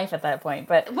loving life at that point.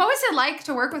 But what was it like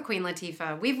to work with Queen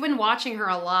Latifah? We've been watching her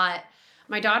a lot.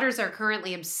 My daughters are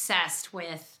currently obsessed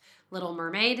with Little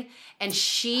Mermaid, and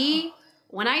she,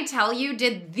 when I tell you,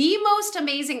 did the most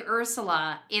amazing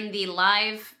Ursula in the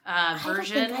live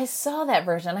version. I don't think I saw that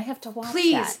version. I have to watch that.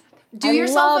 Please, do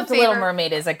yourself a favor. Little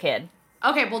Mermaid as a kid.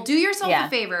 Okay, well, do yourself a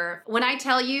favor. When I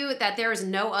tell you that there is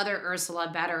no other Ursula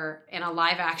better in a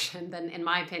live action than, in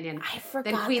my opinion, I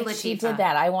forgot than Queen that Latifah. She did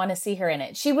that. I want to see her in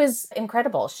it. She was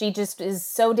incredible. She just is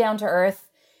so down to earth.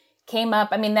 Came up.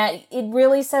 I mean, that it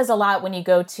really says a lot when you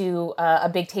go to a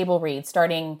big table read,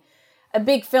 starting a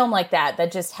big film like that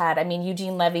just had,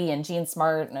 Eugene Levy and Jean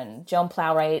Smart and Joan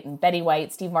Plowright and Betty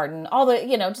White, Steve Martin, all the,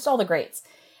 just all the greats.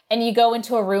 And you go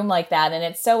into a room like that, and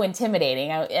it's so intimidating.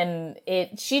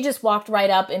 She just walked right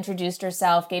up, introduced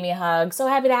herself, gave me a hug. So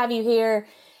happy to have you here.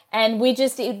 And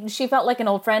she felt like an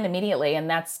old friend immediately. And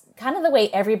that's kind of the way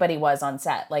everybody was on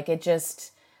set. Like we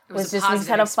just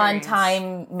had a fun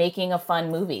time making a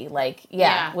fun movie. Like,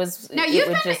 it was. Now you've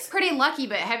been pretty lucky,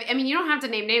 but you don't have to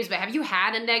name names, but have you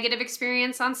had a negative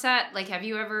experience on set? Like, have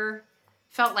you ever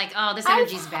felt like, oh, this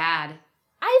energy's bad?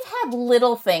 I've had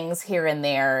little things here and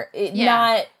there.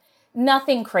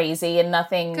 Nothing crazy and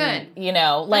nothing, good.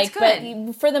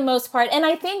 But for the most part, and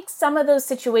I think some of those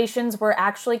situations were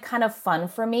actually kind of fun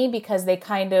for me because they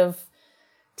kind of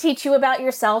teach you about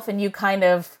yourself, and you kind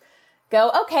of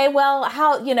go, okay, well,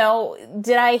 how,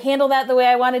 did I handle that the way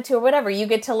I wanted to or whatever? You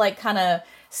get to like kind of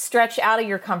stretch out of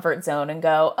your comfort zone and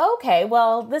go, okay,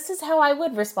 well, this is how I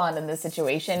would respond in this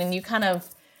situation. And you kind of,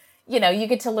 you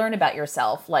get to learn about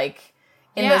yourself, like,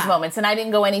 in those moments. And I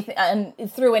didn't go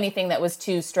through anything that was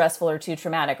too stressful or too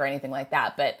traumatic or anything like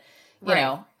that. But, you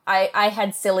know, I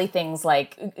had silly things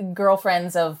like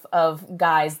girlfriends of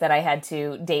guys that I had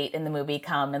to date in the movie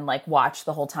come and like watch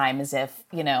the whole time as if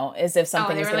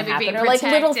something was going to happen. Or like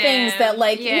little things that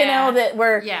like, that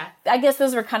were, I guess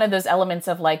those were kind of those elements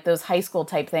of like those high school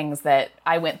type things that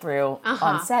I went through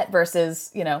on set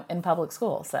versus, in public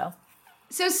school.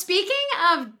 So speaking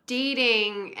of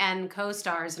dating and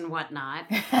co-stars and whatnot,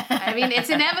 it's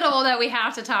inevitable that we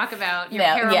have to talk about your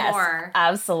paramour. Yes,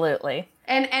 absolutely.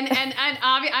 And I'm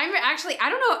actually, I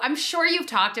don't know, I'm sure you've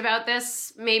talked about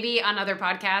this maybe on other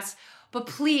podcasts, but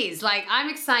please, like, I'm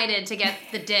excited to get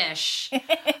the dish.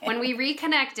 When we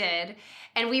reconnected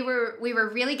and we were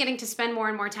really getting to spend more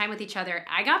and more time with each other,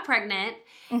 I got pregnant.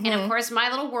 Mm-hmm. And of course, my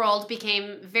little world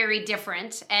became very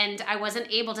different, and I wasn't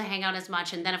able to hang out as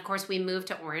much. And then, of course, we moved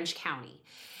to Orange County.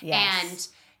 Yes. And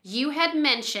you had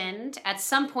mentioned at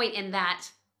some point in that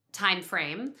time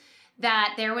frame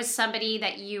that there was somebody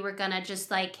that you were gonna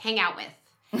just like hang out with,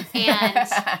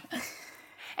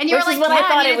 and you were like, "What I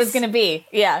thought it was gonna be."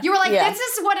 Yeah, you were like, "This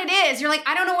is what it is." You're like,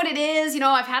 "I don't know what it is.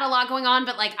 I've had a lot going on,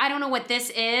 but like, I don't know what this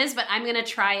is, but I'm gonna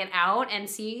try it out and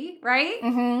see." Right?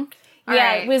 Mm-hmm.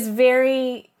 Right.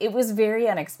 It was very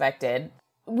unexpected.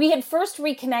 We had first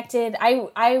reconnected.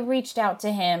 I reached out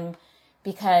to him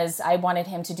because I wanted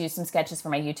him to do some sketches for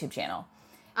my YouTube channel.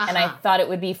 And I thought it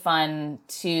would be fun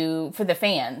for the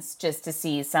fans just to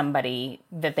see somebody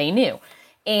that they knew.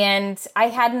 And I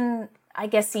hadn't,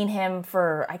 seen him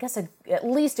for, at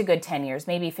least a good 10 years,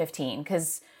 maybe 15,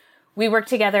 because we worked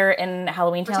together in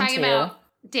Halloweentown too. We're talking about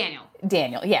Daniel,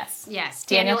 yes. Yes,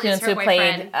 Daniel is her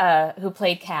boyfriend. Who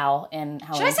played Cal in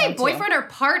Halloweentown. Should I say boyfriend or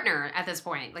partner at this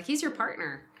point? Like, he's your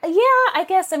partner. Yeah, I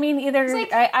guess.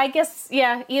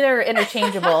 Either, either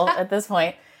interchangeable at this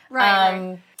point.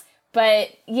 Right. But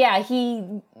yeah,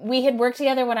 we had worked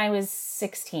together when I was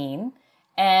 16,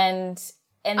 and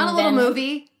on a little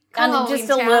movie. on just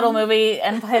a little movie,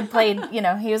 and had played,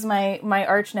 he was my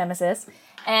arch nemesis.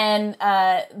 And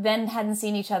then hadn't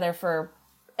seen each other for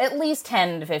at least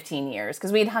 10 to 15 years,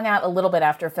 because we'd hung out a little bit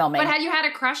after filming. But had you had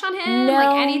a crush on him? No.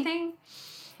 Like anything?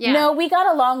 Yeah. No, we got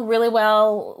along really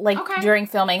well, Okay. during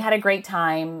filming, had a great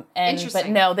time. Interesting.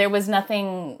 But no, there was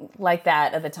nothing like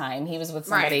that at the time. He was with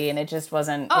somebody, and it just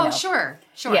wasn't, Oh, sure.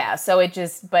 Yeah, so it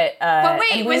just, but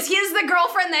wait, was his the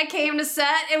girlfriend that came to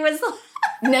set? It was...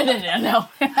 No.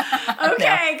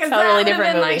 Okay, because totally that would have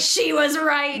different been movie. like, she was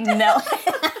right. No.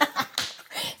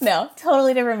 No,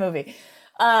 totally different movie.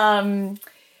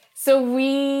 So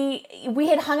we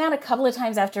had hung out a couple of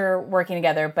times after working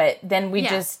together, but then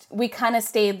we kind of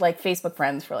stayed like Facebook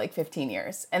friends for like 15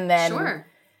 years. And then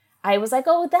I was like,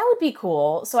 oh, that would be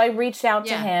cool. So I reached out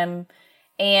to him,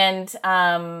 and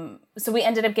so we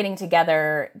ended up getting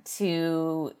together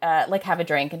to like have a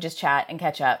drink and just chat and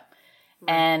catch up.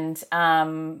 And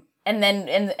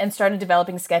then started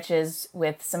developing sketches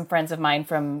with some friends of mine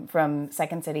from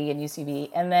Second City and UCB.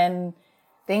 And then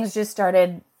things just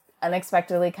started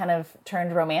unexpectedly kind of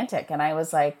turned romantic. And I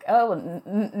was like, oh,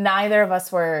 neither of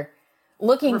us were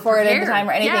looking for it at the time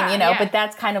or anything, but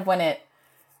that's kind of when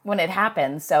it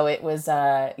happened. So it was,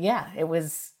 it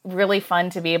was really fun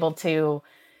to be able to,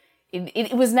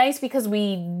 it was nice because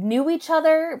we knew each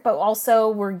other, but also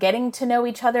we're getting to know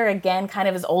each other again, kind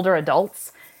of as older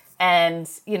adults. And,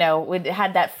 we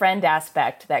had that friend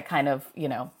aspect that kind of,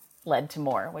 led to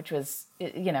more, which was,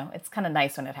 it's kind of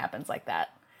nice when it happens like that.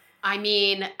 I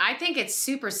mean, I think it's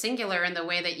super singular in the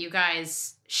way that you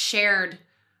guys shared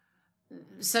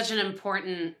such an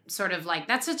important sort of like,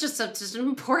 that's such an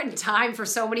important time for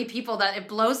so many people that it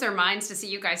blows their minds to see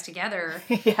you guys together.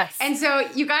 Yes. And so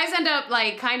you guys end up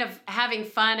like kind of having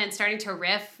fun and starting to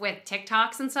riff with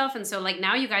TikToks and stuff. And so like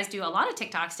now you guys do a lot of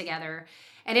TikToks together,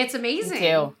 and it's amazing. We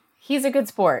do. He's a good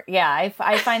sport. Yeah.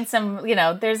 I find some,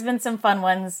 there's been some fun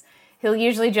ones. He'll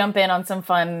usually jump in on some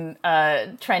fun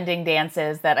trending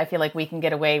dances that I feel like we can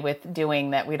get away with doing,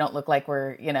 that we don't look like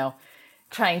we're,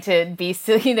 trying to be,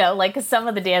 like some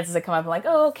of the dances that come up, I'm like,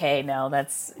 oh, okay,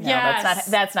 that's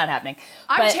not happening.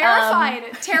 I'm terrified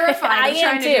of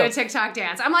trying to do a too. TikTok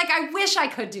dance. I'm like, I wish I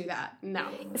could do that. No.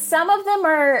 Some of them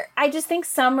I just think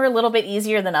some are a little bit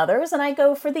easier than others, and I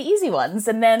go for the easy ones.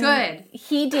 And then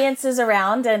he dances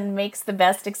around and makes the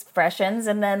best expressions,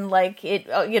 and then like it,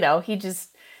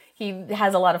 he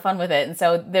has a lot of fun with it. And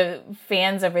so the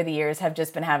fans over the years have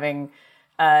just been having,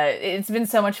 it's been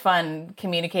so much fun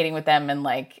communicating with them and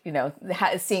like,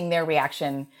 seeing their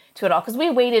reaction to it all. Cause we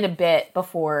waited a bit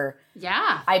before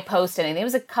I posted anything. It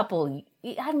was a couple,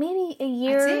 maybe a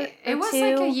year it was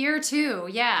like a year or two.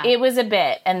 Yeah. It was a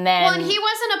bit. And then. Well, and he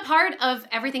wasn't a part of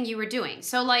everything you were doing.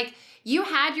 So like you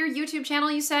had your YouTube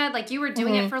channel, you said, like you were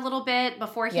doing it for a little bit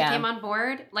before he came on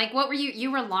board. Like what were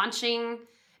you were launching?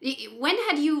 When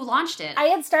had you launched it? I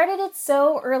had started it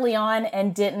so early on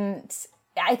and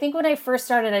I think when I first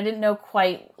started, I didn't know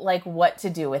quite like what to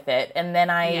do with it. And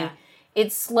then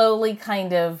it slowly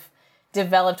kind of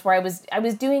developed where I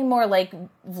was doing more like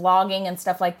vlogging and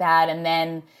stuff like that. And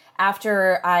then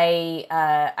after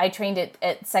I trained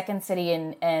at Second City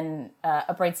and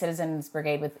Upright Citizens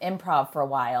Brigade with improv for a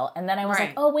while. And then I was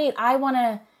like, oh wait, I want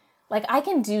to, like, I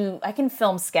can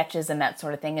film sketches and that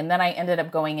sort of thing. And then I ended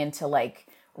up going into like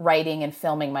writing and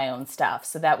filming my own stuff.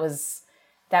 So that was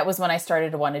when I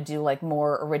started to want to do like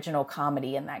more original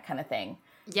comedy and that kind of thing.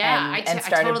 Yeah. And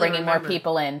started totally bringing more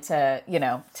people in to,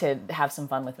 to have some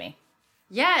fun with me.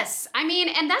 Yes. I mean,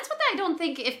 and that's what I don't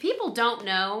think, if people don't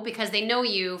know, because they know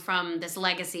you from this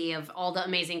legacy of all the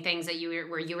amazing things that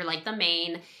where you were like the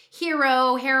main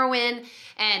heroine.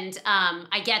 And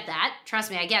I get that.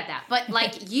 Trust me, I get that. But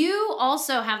like you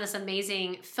also have this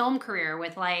amazing film career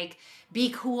with like Be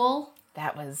Cool.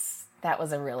 That was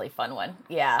a really fun one.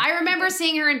 Yeah. I remember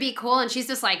seeing her in Be Cool, and she's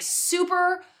this like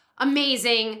super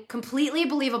amazing, completely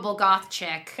believable goth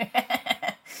chick.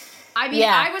 I mean,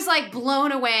 I was like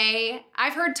blown away.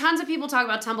 I've heard tons of people talk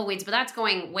about Tumbleweeds, but that's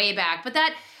going way back.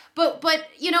 But what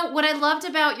I loved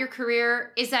about your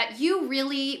career is that you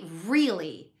really,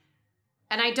 really,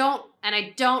 and I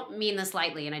don't mean this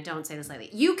lightly, and I don't say this lightly.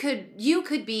 You could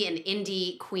be an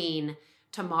indie queen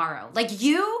tomorrow. Like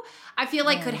I feel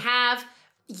like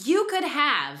you could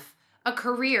have a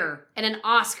career and an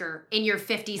Oscar in your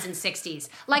 50s and 60s.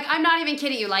 Like, I'm not even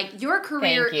kidding you. Like, your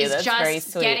career is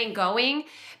just getting going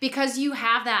because you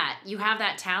have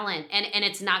that talent, and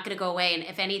it's not going to go away. And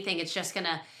if anything, it's just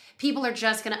people are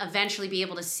just going to eventually be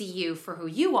able to see you for who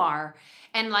you are.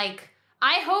 And like,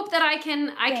 I hope that I can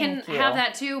have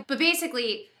that too. But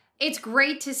basically, it's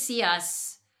great to see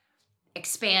us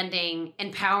expanding,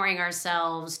 empowering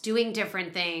ourselves, doing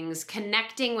different things,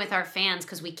 connecting with our fans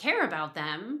because we care about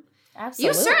them.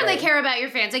 Absolutely. You certainly care about your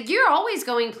fans. Like, you're always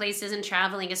going places and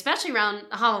traveling, especially around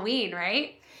Halloween,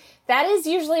 right? That is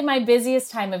usually my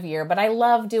busiest time of year, but I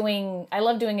love doing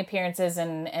appearances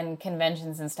and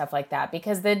conventions and stuff like that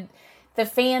because the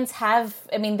fans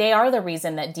they are the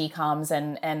reason that DCOMs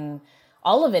and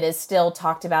all of it is still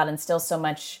talked about and still so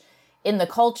much in the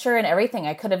culture and everything.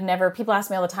 I could have never, people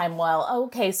ask me all the time, well,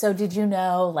 okay, so did you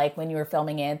know, like, when you were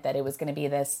filming it, that it was going to be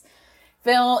this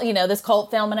film, this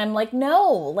cult film? And I'm like,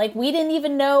 no, like, we didn't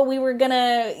even know we were going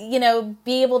to,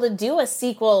 be able to do a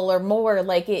sequel or more.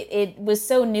 Like, it was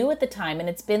so new at the time. And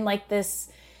it's been like this,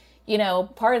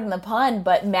 pardon the pun,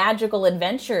 but magical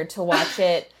adventure to watch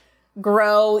it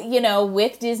grow,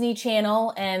 with Disney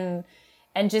Channel and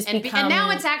become... And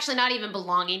now it's actually not even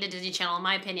belonging to Disney Channel, in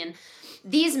my opinion.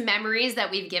 These memories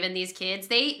that we've given these kids,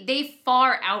 they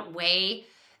far outweigh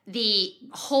the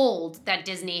hold that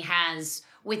Disney has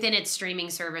within its streaming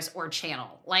service or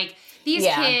channel. Like, these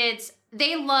kids,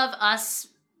 they love us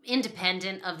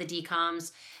independent of the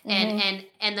DCOMs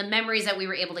and the memories that we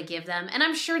were able to give them. And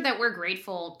I'm sure that we're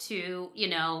grateful to,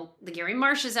 the Gary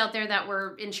Marshes out there that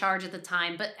were in charge at the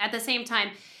time. But at the same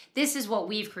time, this is what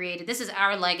we've created. This is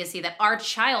our legacy, that our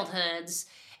childhoods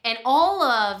and all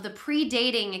of the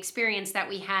predating experience that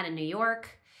we had in New York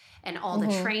and all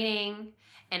the training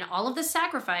and all of the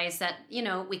sacrifice that,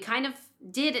 we kind of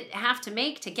did have to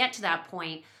make to get to that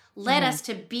point led us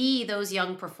to be those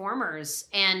young performers.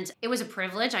 And it was a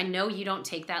privilege. I know you don't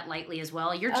take that lightly as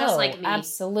well. You're just like me.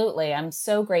 Absolutely. I'm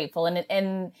so grateful.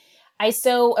 And I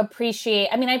so appreciate,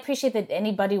 I appreciate that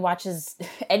anybody watches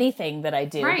anything that I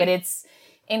do, but it's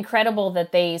incredible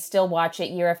that they still watch it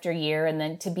year after year, and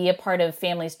then to be a part of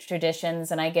family's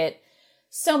traditions. And I get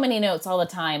so many notes all the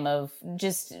time of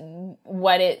just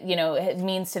what it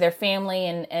means to their family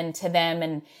and to them.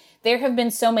 And there have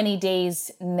been so many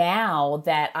days now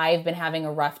that I've been having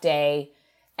a rough day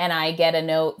and I get a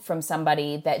note from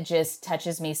somebody that just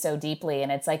touches me so deeply.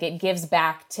 And it's like, it gives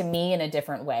back to me in a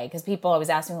different way. Because people always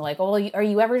ask me, like, oh, are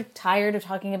you ever tired of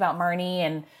talking about Marnie?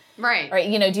 And right. Or,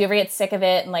 do you ever get sick of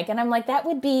it? And I'm like, that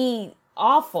would be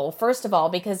awful, first of all,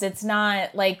 because it's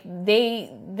not like the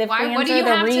fans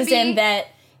are the reason that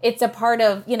it's a part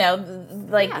of,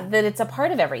 that it's a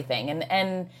part of everything.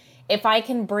 And if I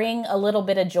can bring a little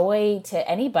bit of joy to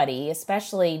anybody,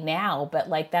 especially now, but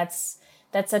like, that's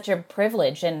such a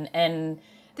privilege. And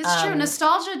that's true.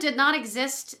 Nostalgia did not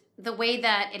exist the way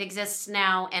that it exists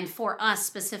now. And for us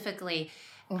specifically,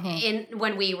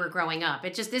 when we were growing up,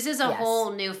 this is a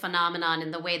whole new phenomenon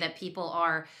in the way that people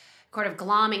are kind of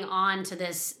glomming on to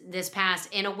this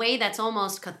past in a way that's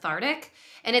almost cathartic.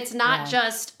 And it's not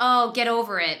just, oh, get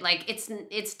over it. Like,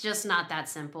 it's just not that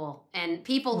simple. And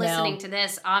people listening to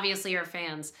this obviously are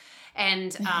fans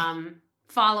and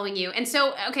following you. And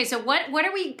so, okay, so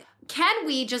can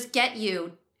we just get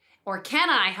you, or can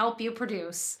I help you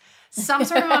produce some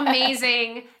sort of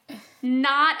amazing,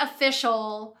 not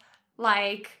official,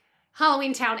 like,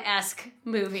 Halloweentown-esque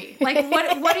movie? Like,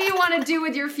 what do you want to do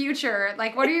with your future?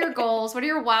 Like, what are your goals? What are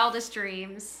your wildest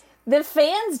dreams? The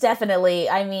fans definitely,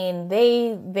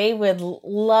 they would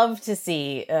love to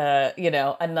see,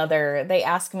 another, they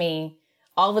ask me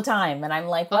all the time. And I'm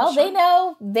like, well,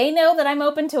 sure. they know that I'm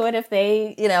open to it if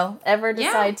they, ever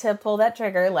decide to pull that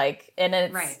trigger. Like, and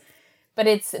it's, right.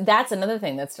 But that's another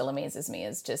thing that still amazes me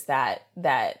is just that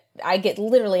I get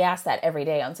literally asked that every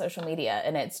day on social media.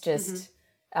 And it's just,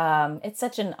 it's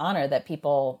such an honor that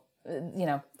people,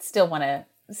 still want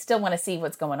to see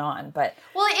what's going on. But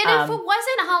well, and if it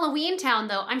wasn't Halloweentown,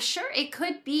 though, I'm sure it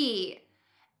could be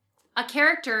a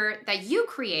character that you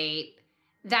create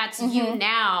that's you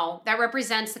now, that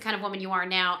represents the kind of woman you are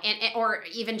now, and or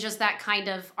even just that kind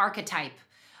of archetype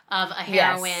of a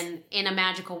heroine in a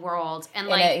magical world. And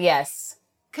like, yes,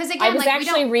 because again, I was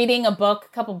actually reading a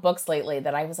couple books lately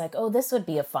that I was like, oh, this would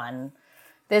be a fun,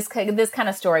 this kind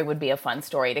of story would be a fun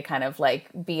story to kind of like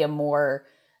be a more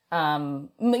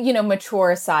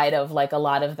mature side of like a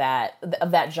lot of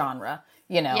that genre,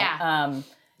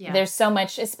 There's so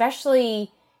much,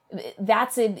 especially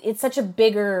it's such a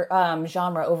bigger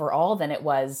genre overall than it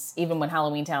was even when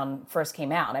Halloweentown first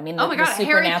came out. I mean, oh my God, the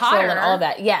Harry supernatural Potter and all of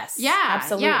that. Yes, yeah,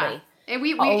 absolutely. Yeah.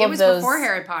 It was before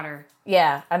Harry Potter.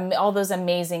 Yeah, all those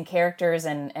amazing characters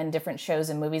and different shows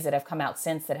and movies that have come out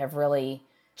since that have really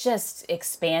just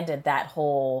expanded that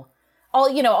whole,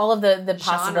 all of the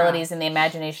possibilities and the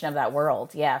imagination of that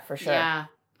world. Yeah, for sure. Yeah.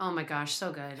 Oh my gosh,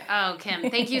 so good. Oh,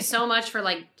 Kim, thank you so much for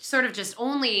like sort of just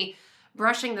only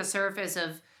brushing the surface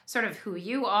of sort of who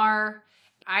you are.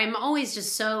 I'm always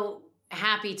just so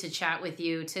happy to chat with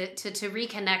you, to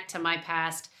reconnect to my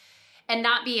past and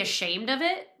not be ashamed of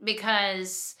it,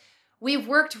 because we've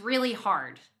worked really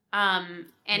hard. And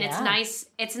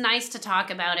it's nice to talk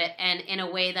about it, and in a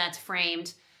way that's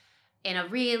framed in a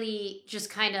really just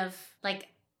kind of like,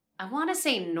 I want to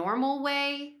say normal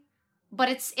way, but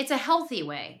it's a healthy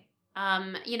way.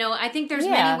 I think there's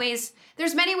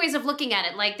many ways of looking at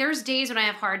it. Like, there's days when I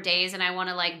have hard days and I want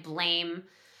to like blame,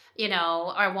 or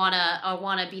I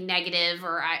want to be negative,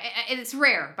 or it's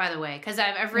rare, by the way, because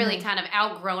I've really kind of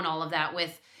outgrown all of that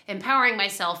with empowering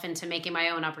myself into making my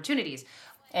own opportunities.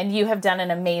 And you have done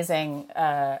an amazing,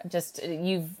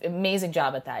 amazing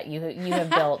job at that. You have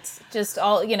built just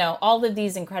all of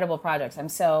these incredible projects. I'm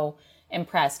so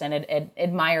impressed and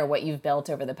admire what you've built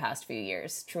over the past few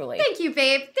years, truly. Thank you,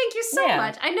 babe. Thank you so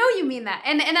much. I know you mean that.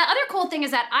 And the other cool thing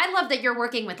is that I love that you're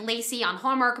working with Lacey on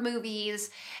Hallmark movies,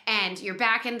 and you're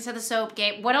back into the soap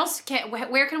game. What else?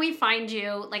 Where can we find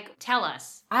you? Like, tell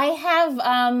us. I have,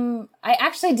 I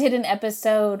actually did an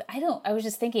episode. I was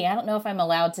just thinking, I don't know if I'm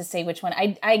allowed to say which one.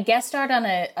 I guest starred on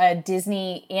a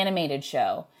Disney animated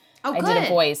show. Oh, good. I did a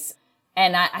voice.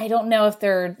 And I don't know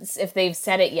if they've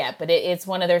said it yet, but it's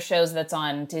one of their shows that's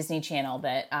on Disney Channel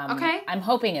that I'm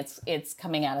hoping it's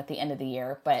coming out at the end of the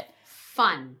year. But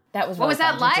fun. That was really what was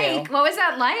that like? What was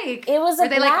that like? It was a blast.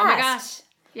 They like, oh my gosh.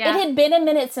 Yeah. It had been a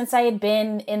minute since I had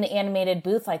been in the animated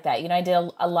booth like that. I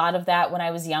did a lot of that when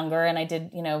I was younger, and I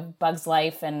did Bugs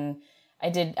Life, and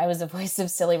I was the voice of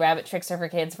Silly Rabbit Trickster for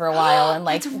Kids for a while, and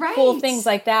like cool things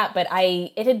like that. But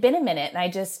it had been a minute, and I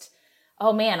just.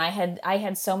 Oh man, I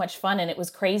had so much fun, and it was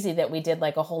crazy that we did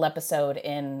like a whole episode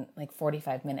in like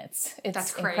 45 minutes.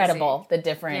 It's incredible, the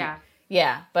different,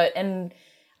 but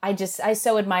I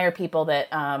so admire people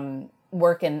that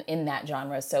work in that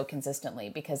genre so consistently,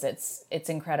 because it's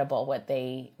incredible what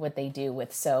they do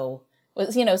with so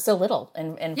little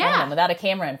in front of them, without a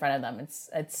camera in front of them.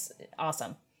 It's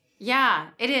awesome. Yeah,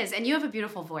 it is. And you have a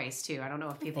beautiful voice too. I don't know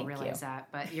if people realize that,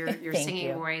 but your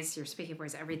singing voice, your speaking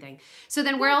voice, everything. So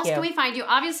then where else can we find you?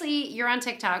 Obviously, you're on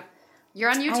TikTok.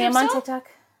 You're on YouTube I am on TikTok.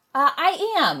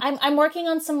 I am. I'm working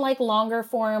on some like longer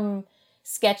form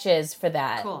sketches for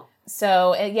that. Cool.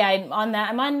 So I'm on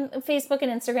that. I'm on Facebook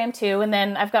and Instagram too. And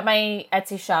then I've got my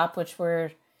Etsy shop, which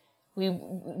we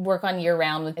work on year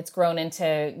round. It's grown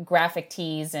into graphic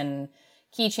tees and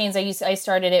keychains. I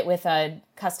started it with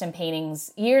custom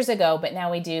paintings years ago, but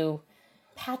now we do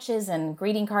patches and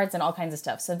greeting cards and all kinds of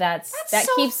stuff. So that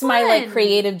so keeps my like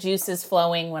creative juices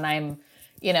flowing when I'm,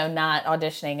 not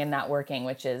auditioning and not working,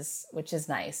 which is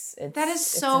nice. That is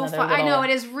so fun. I know, it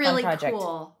is really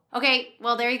cool. Okay,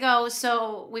 well, there you go.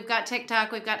 So we've got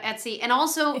TikTok, we've got Etsy, and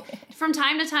also from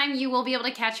time to time you will be able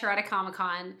to catch her at a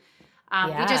Comic-Con.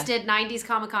 We just did 90s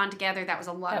Comic-Con together. That was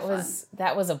a lot of fun.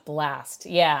 That was a blast.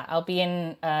 Yeah, I'll be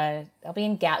in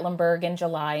Gatlinburg in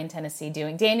July in Tennessee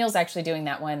Daniel's actually doing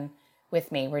that one with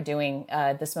me. We're doing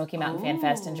the Smoky Mountain Fan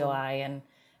Fest in July, and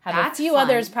have a few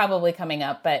others probably coming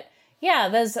up. But yeah,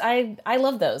 those I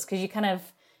love those, because you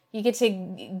get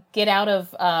to get out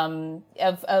of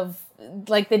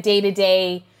like the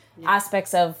day-to-day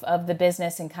aspects of the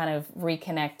business and kind of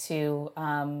reconnect to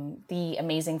the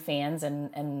amazing fans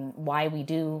and why we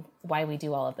do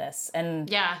all of this. And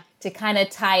to kind of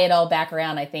tie it all back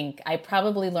around, I think I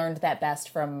probably learned that best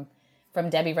from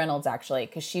Debbie Reynolds, actually,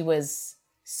 because she was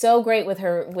so great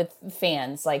with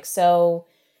fans, like so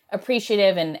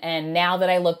appreciative. And now that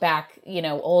I look back,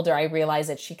 older, I realize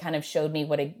that she kind of showed me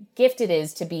what a gift it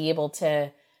is to be able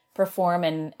to perform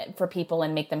and for people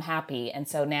and make them happy. And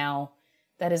so now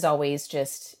that is always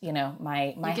just, my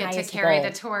highest goal. You get to carry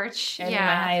the torch. And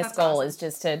my highest goal is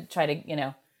just to try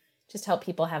to, just help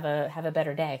people have a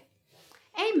better day.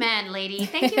 Amen, lady.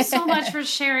 Thank you so much for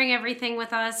sharing everything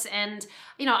with us. And,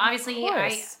 obviously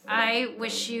I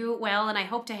wish you well, and I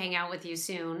hope to hang out with you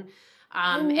soon.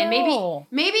 And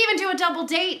maybe even do a double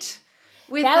date.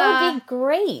 That would be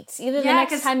great. Either the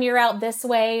next time you're out this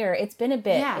way, or it's been a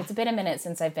bit. Yeah. It's been a minute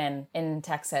since I've been in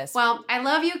Texas. Well, I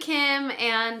love you, Kim,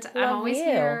 and I'm always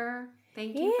here.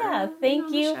 Thank you. Yeah,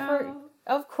 thank you for.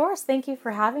 Of course, thank you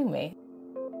for having me.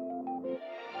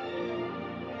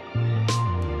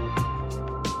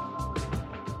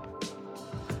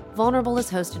 Vulnerable is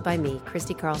hosted by me,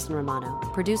 Christy Carlson Romano,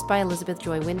 produced by Elizabeth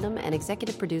Joy Wyndham, and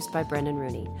executive produced by Brendan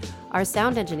Rooney. Our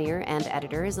sound engineer and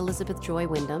editor is Elizabeth Joy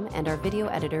Wyndham, and our video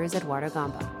editor is Eduardo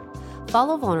Gamba.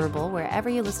 Follow Vulnerable wherever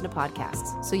you listen to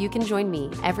podcasts, so you can join me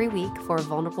every week for a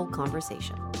vulnerable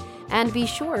conversation. And be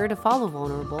sure to follow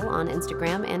Vulnerable on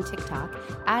Instagram and TikTok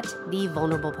at The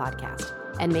Vulnerable Podcast.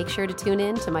 And make sure to tune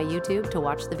in to my YouTube to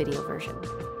watch the video version.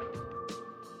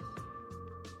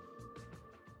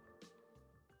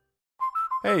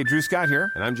 Hey, Drew Scott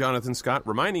here, and I'm Jonathan Scott,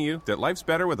 reminding you that life's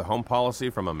better with a home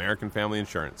policy from American Family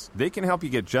Insurance. They can help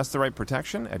you get just the right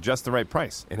protection at just the right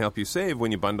price and help you save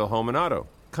when you bundle home and auto.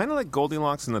 Kind of like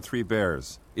Goldilocks and the Three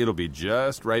Bears. It'll be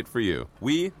just right for you.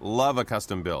 We love a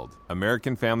custom build.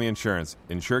 American Family Insurance.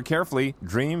 Insure carefully,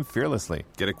 dream fearlessly.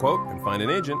 Get a quote and find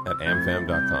an agent at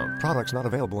amfam.com. Products not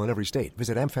available in every state.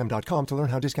 Visit amfam.com to learn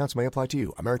how discounts may apply to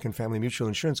you. American Family Mutual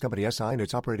Insurance Company, SI, and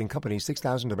its operating company,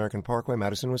 6000 American Parkway,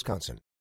 Madison, Wisconsin.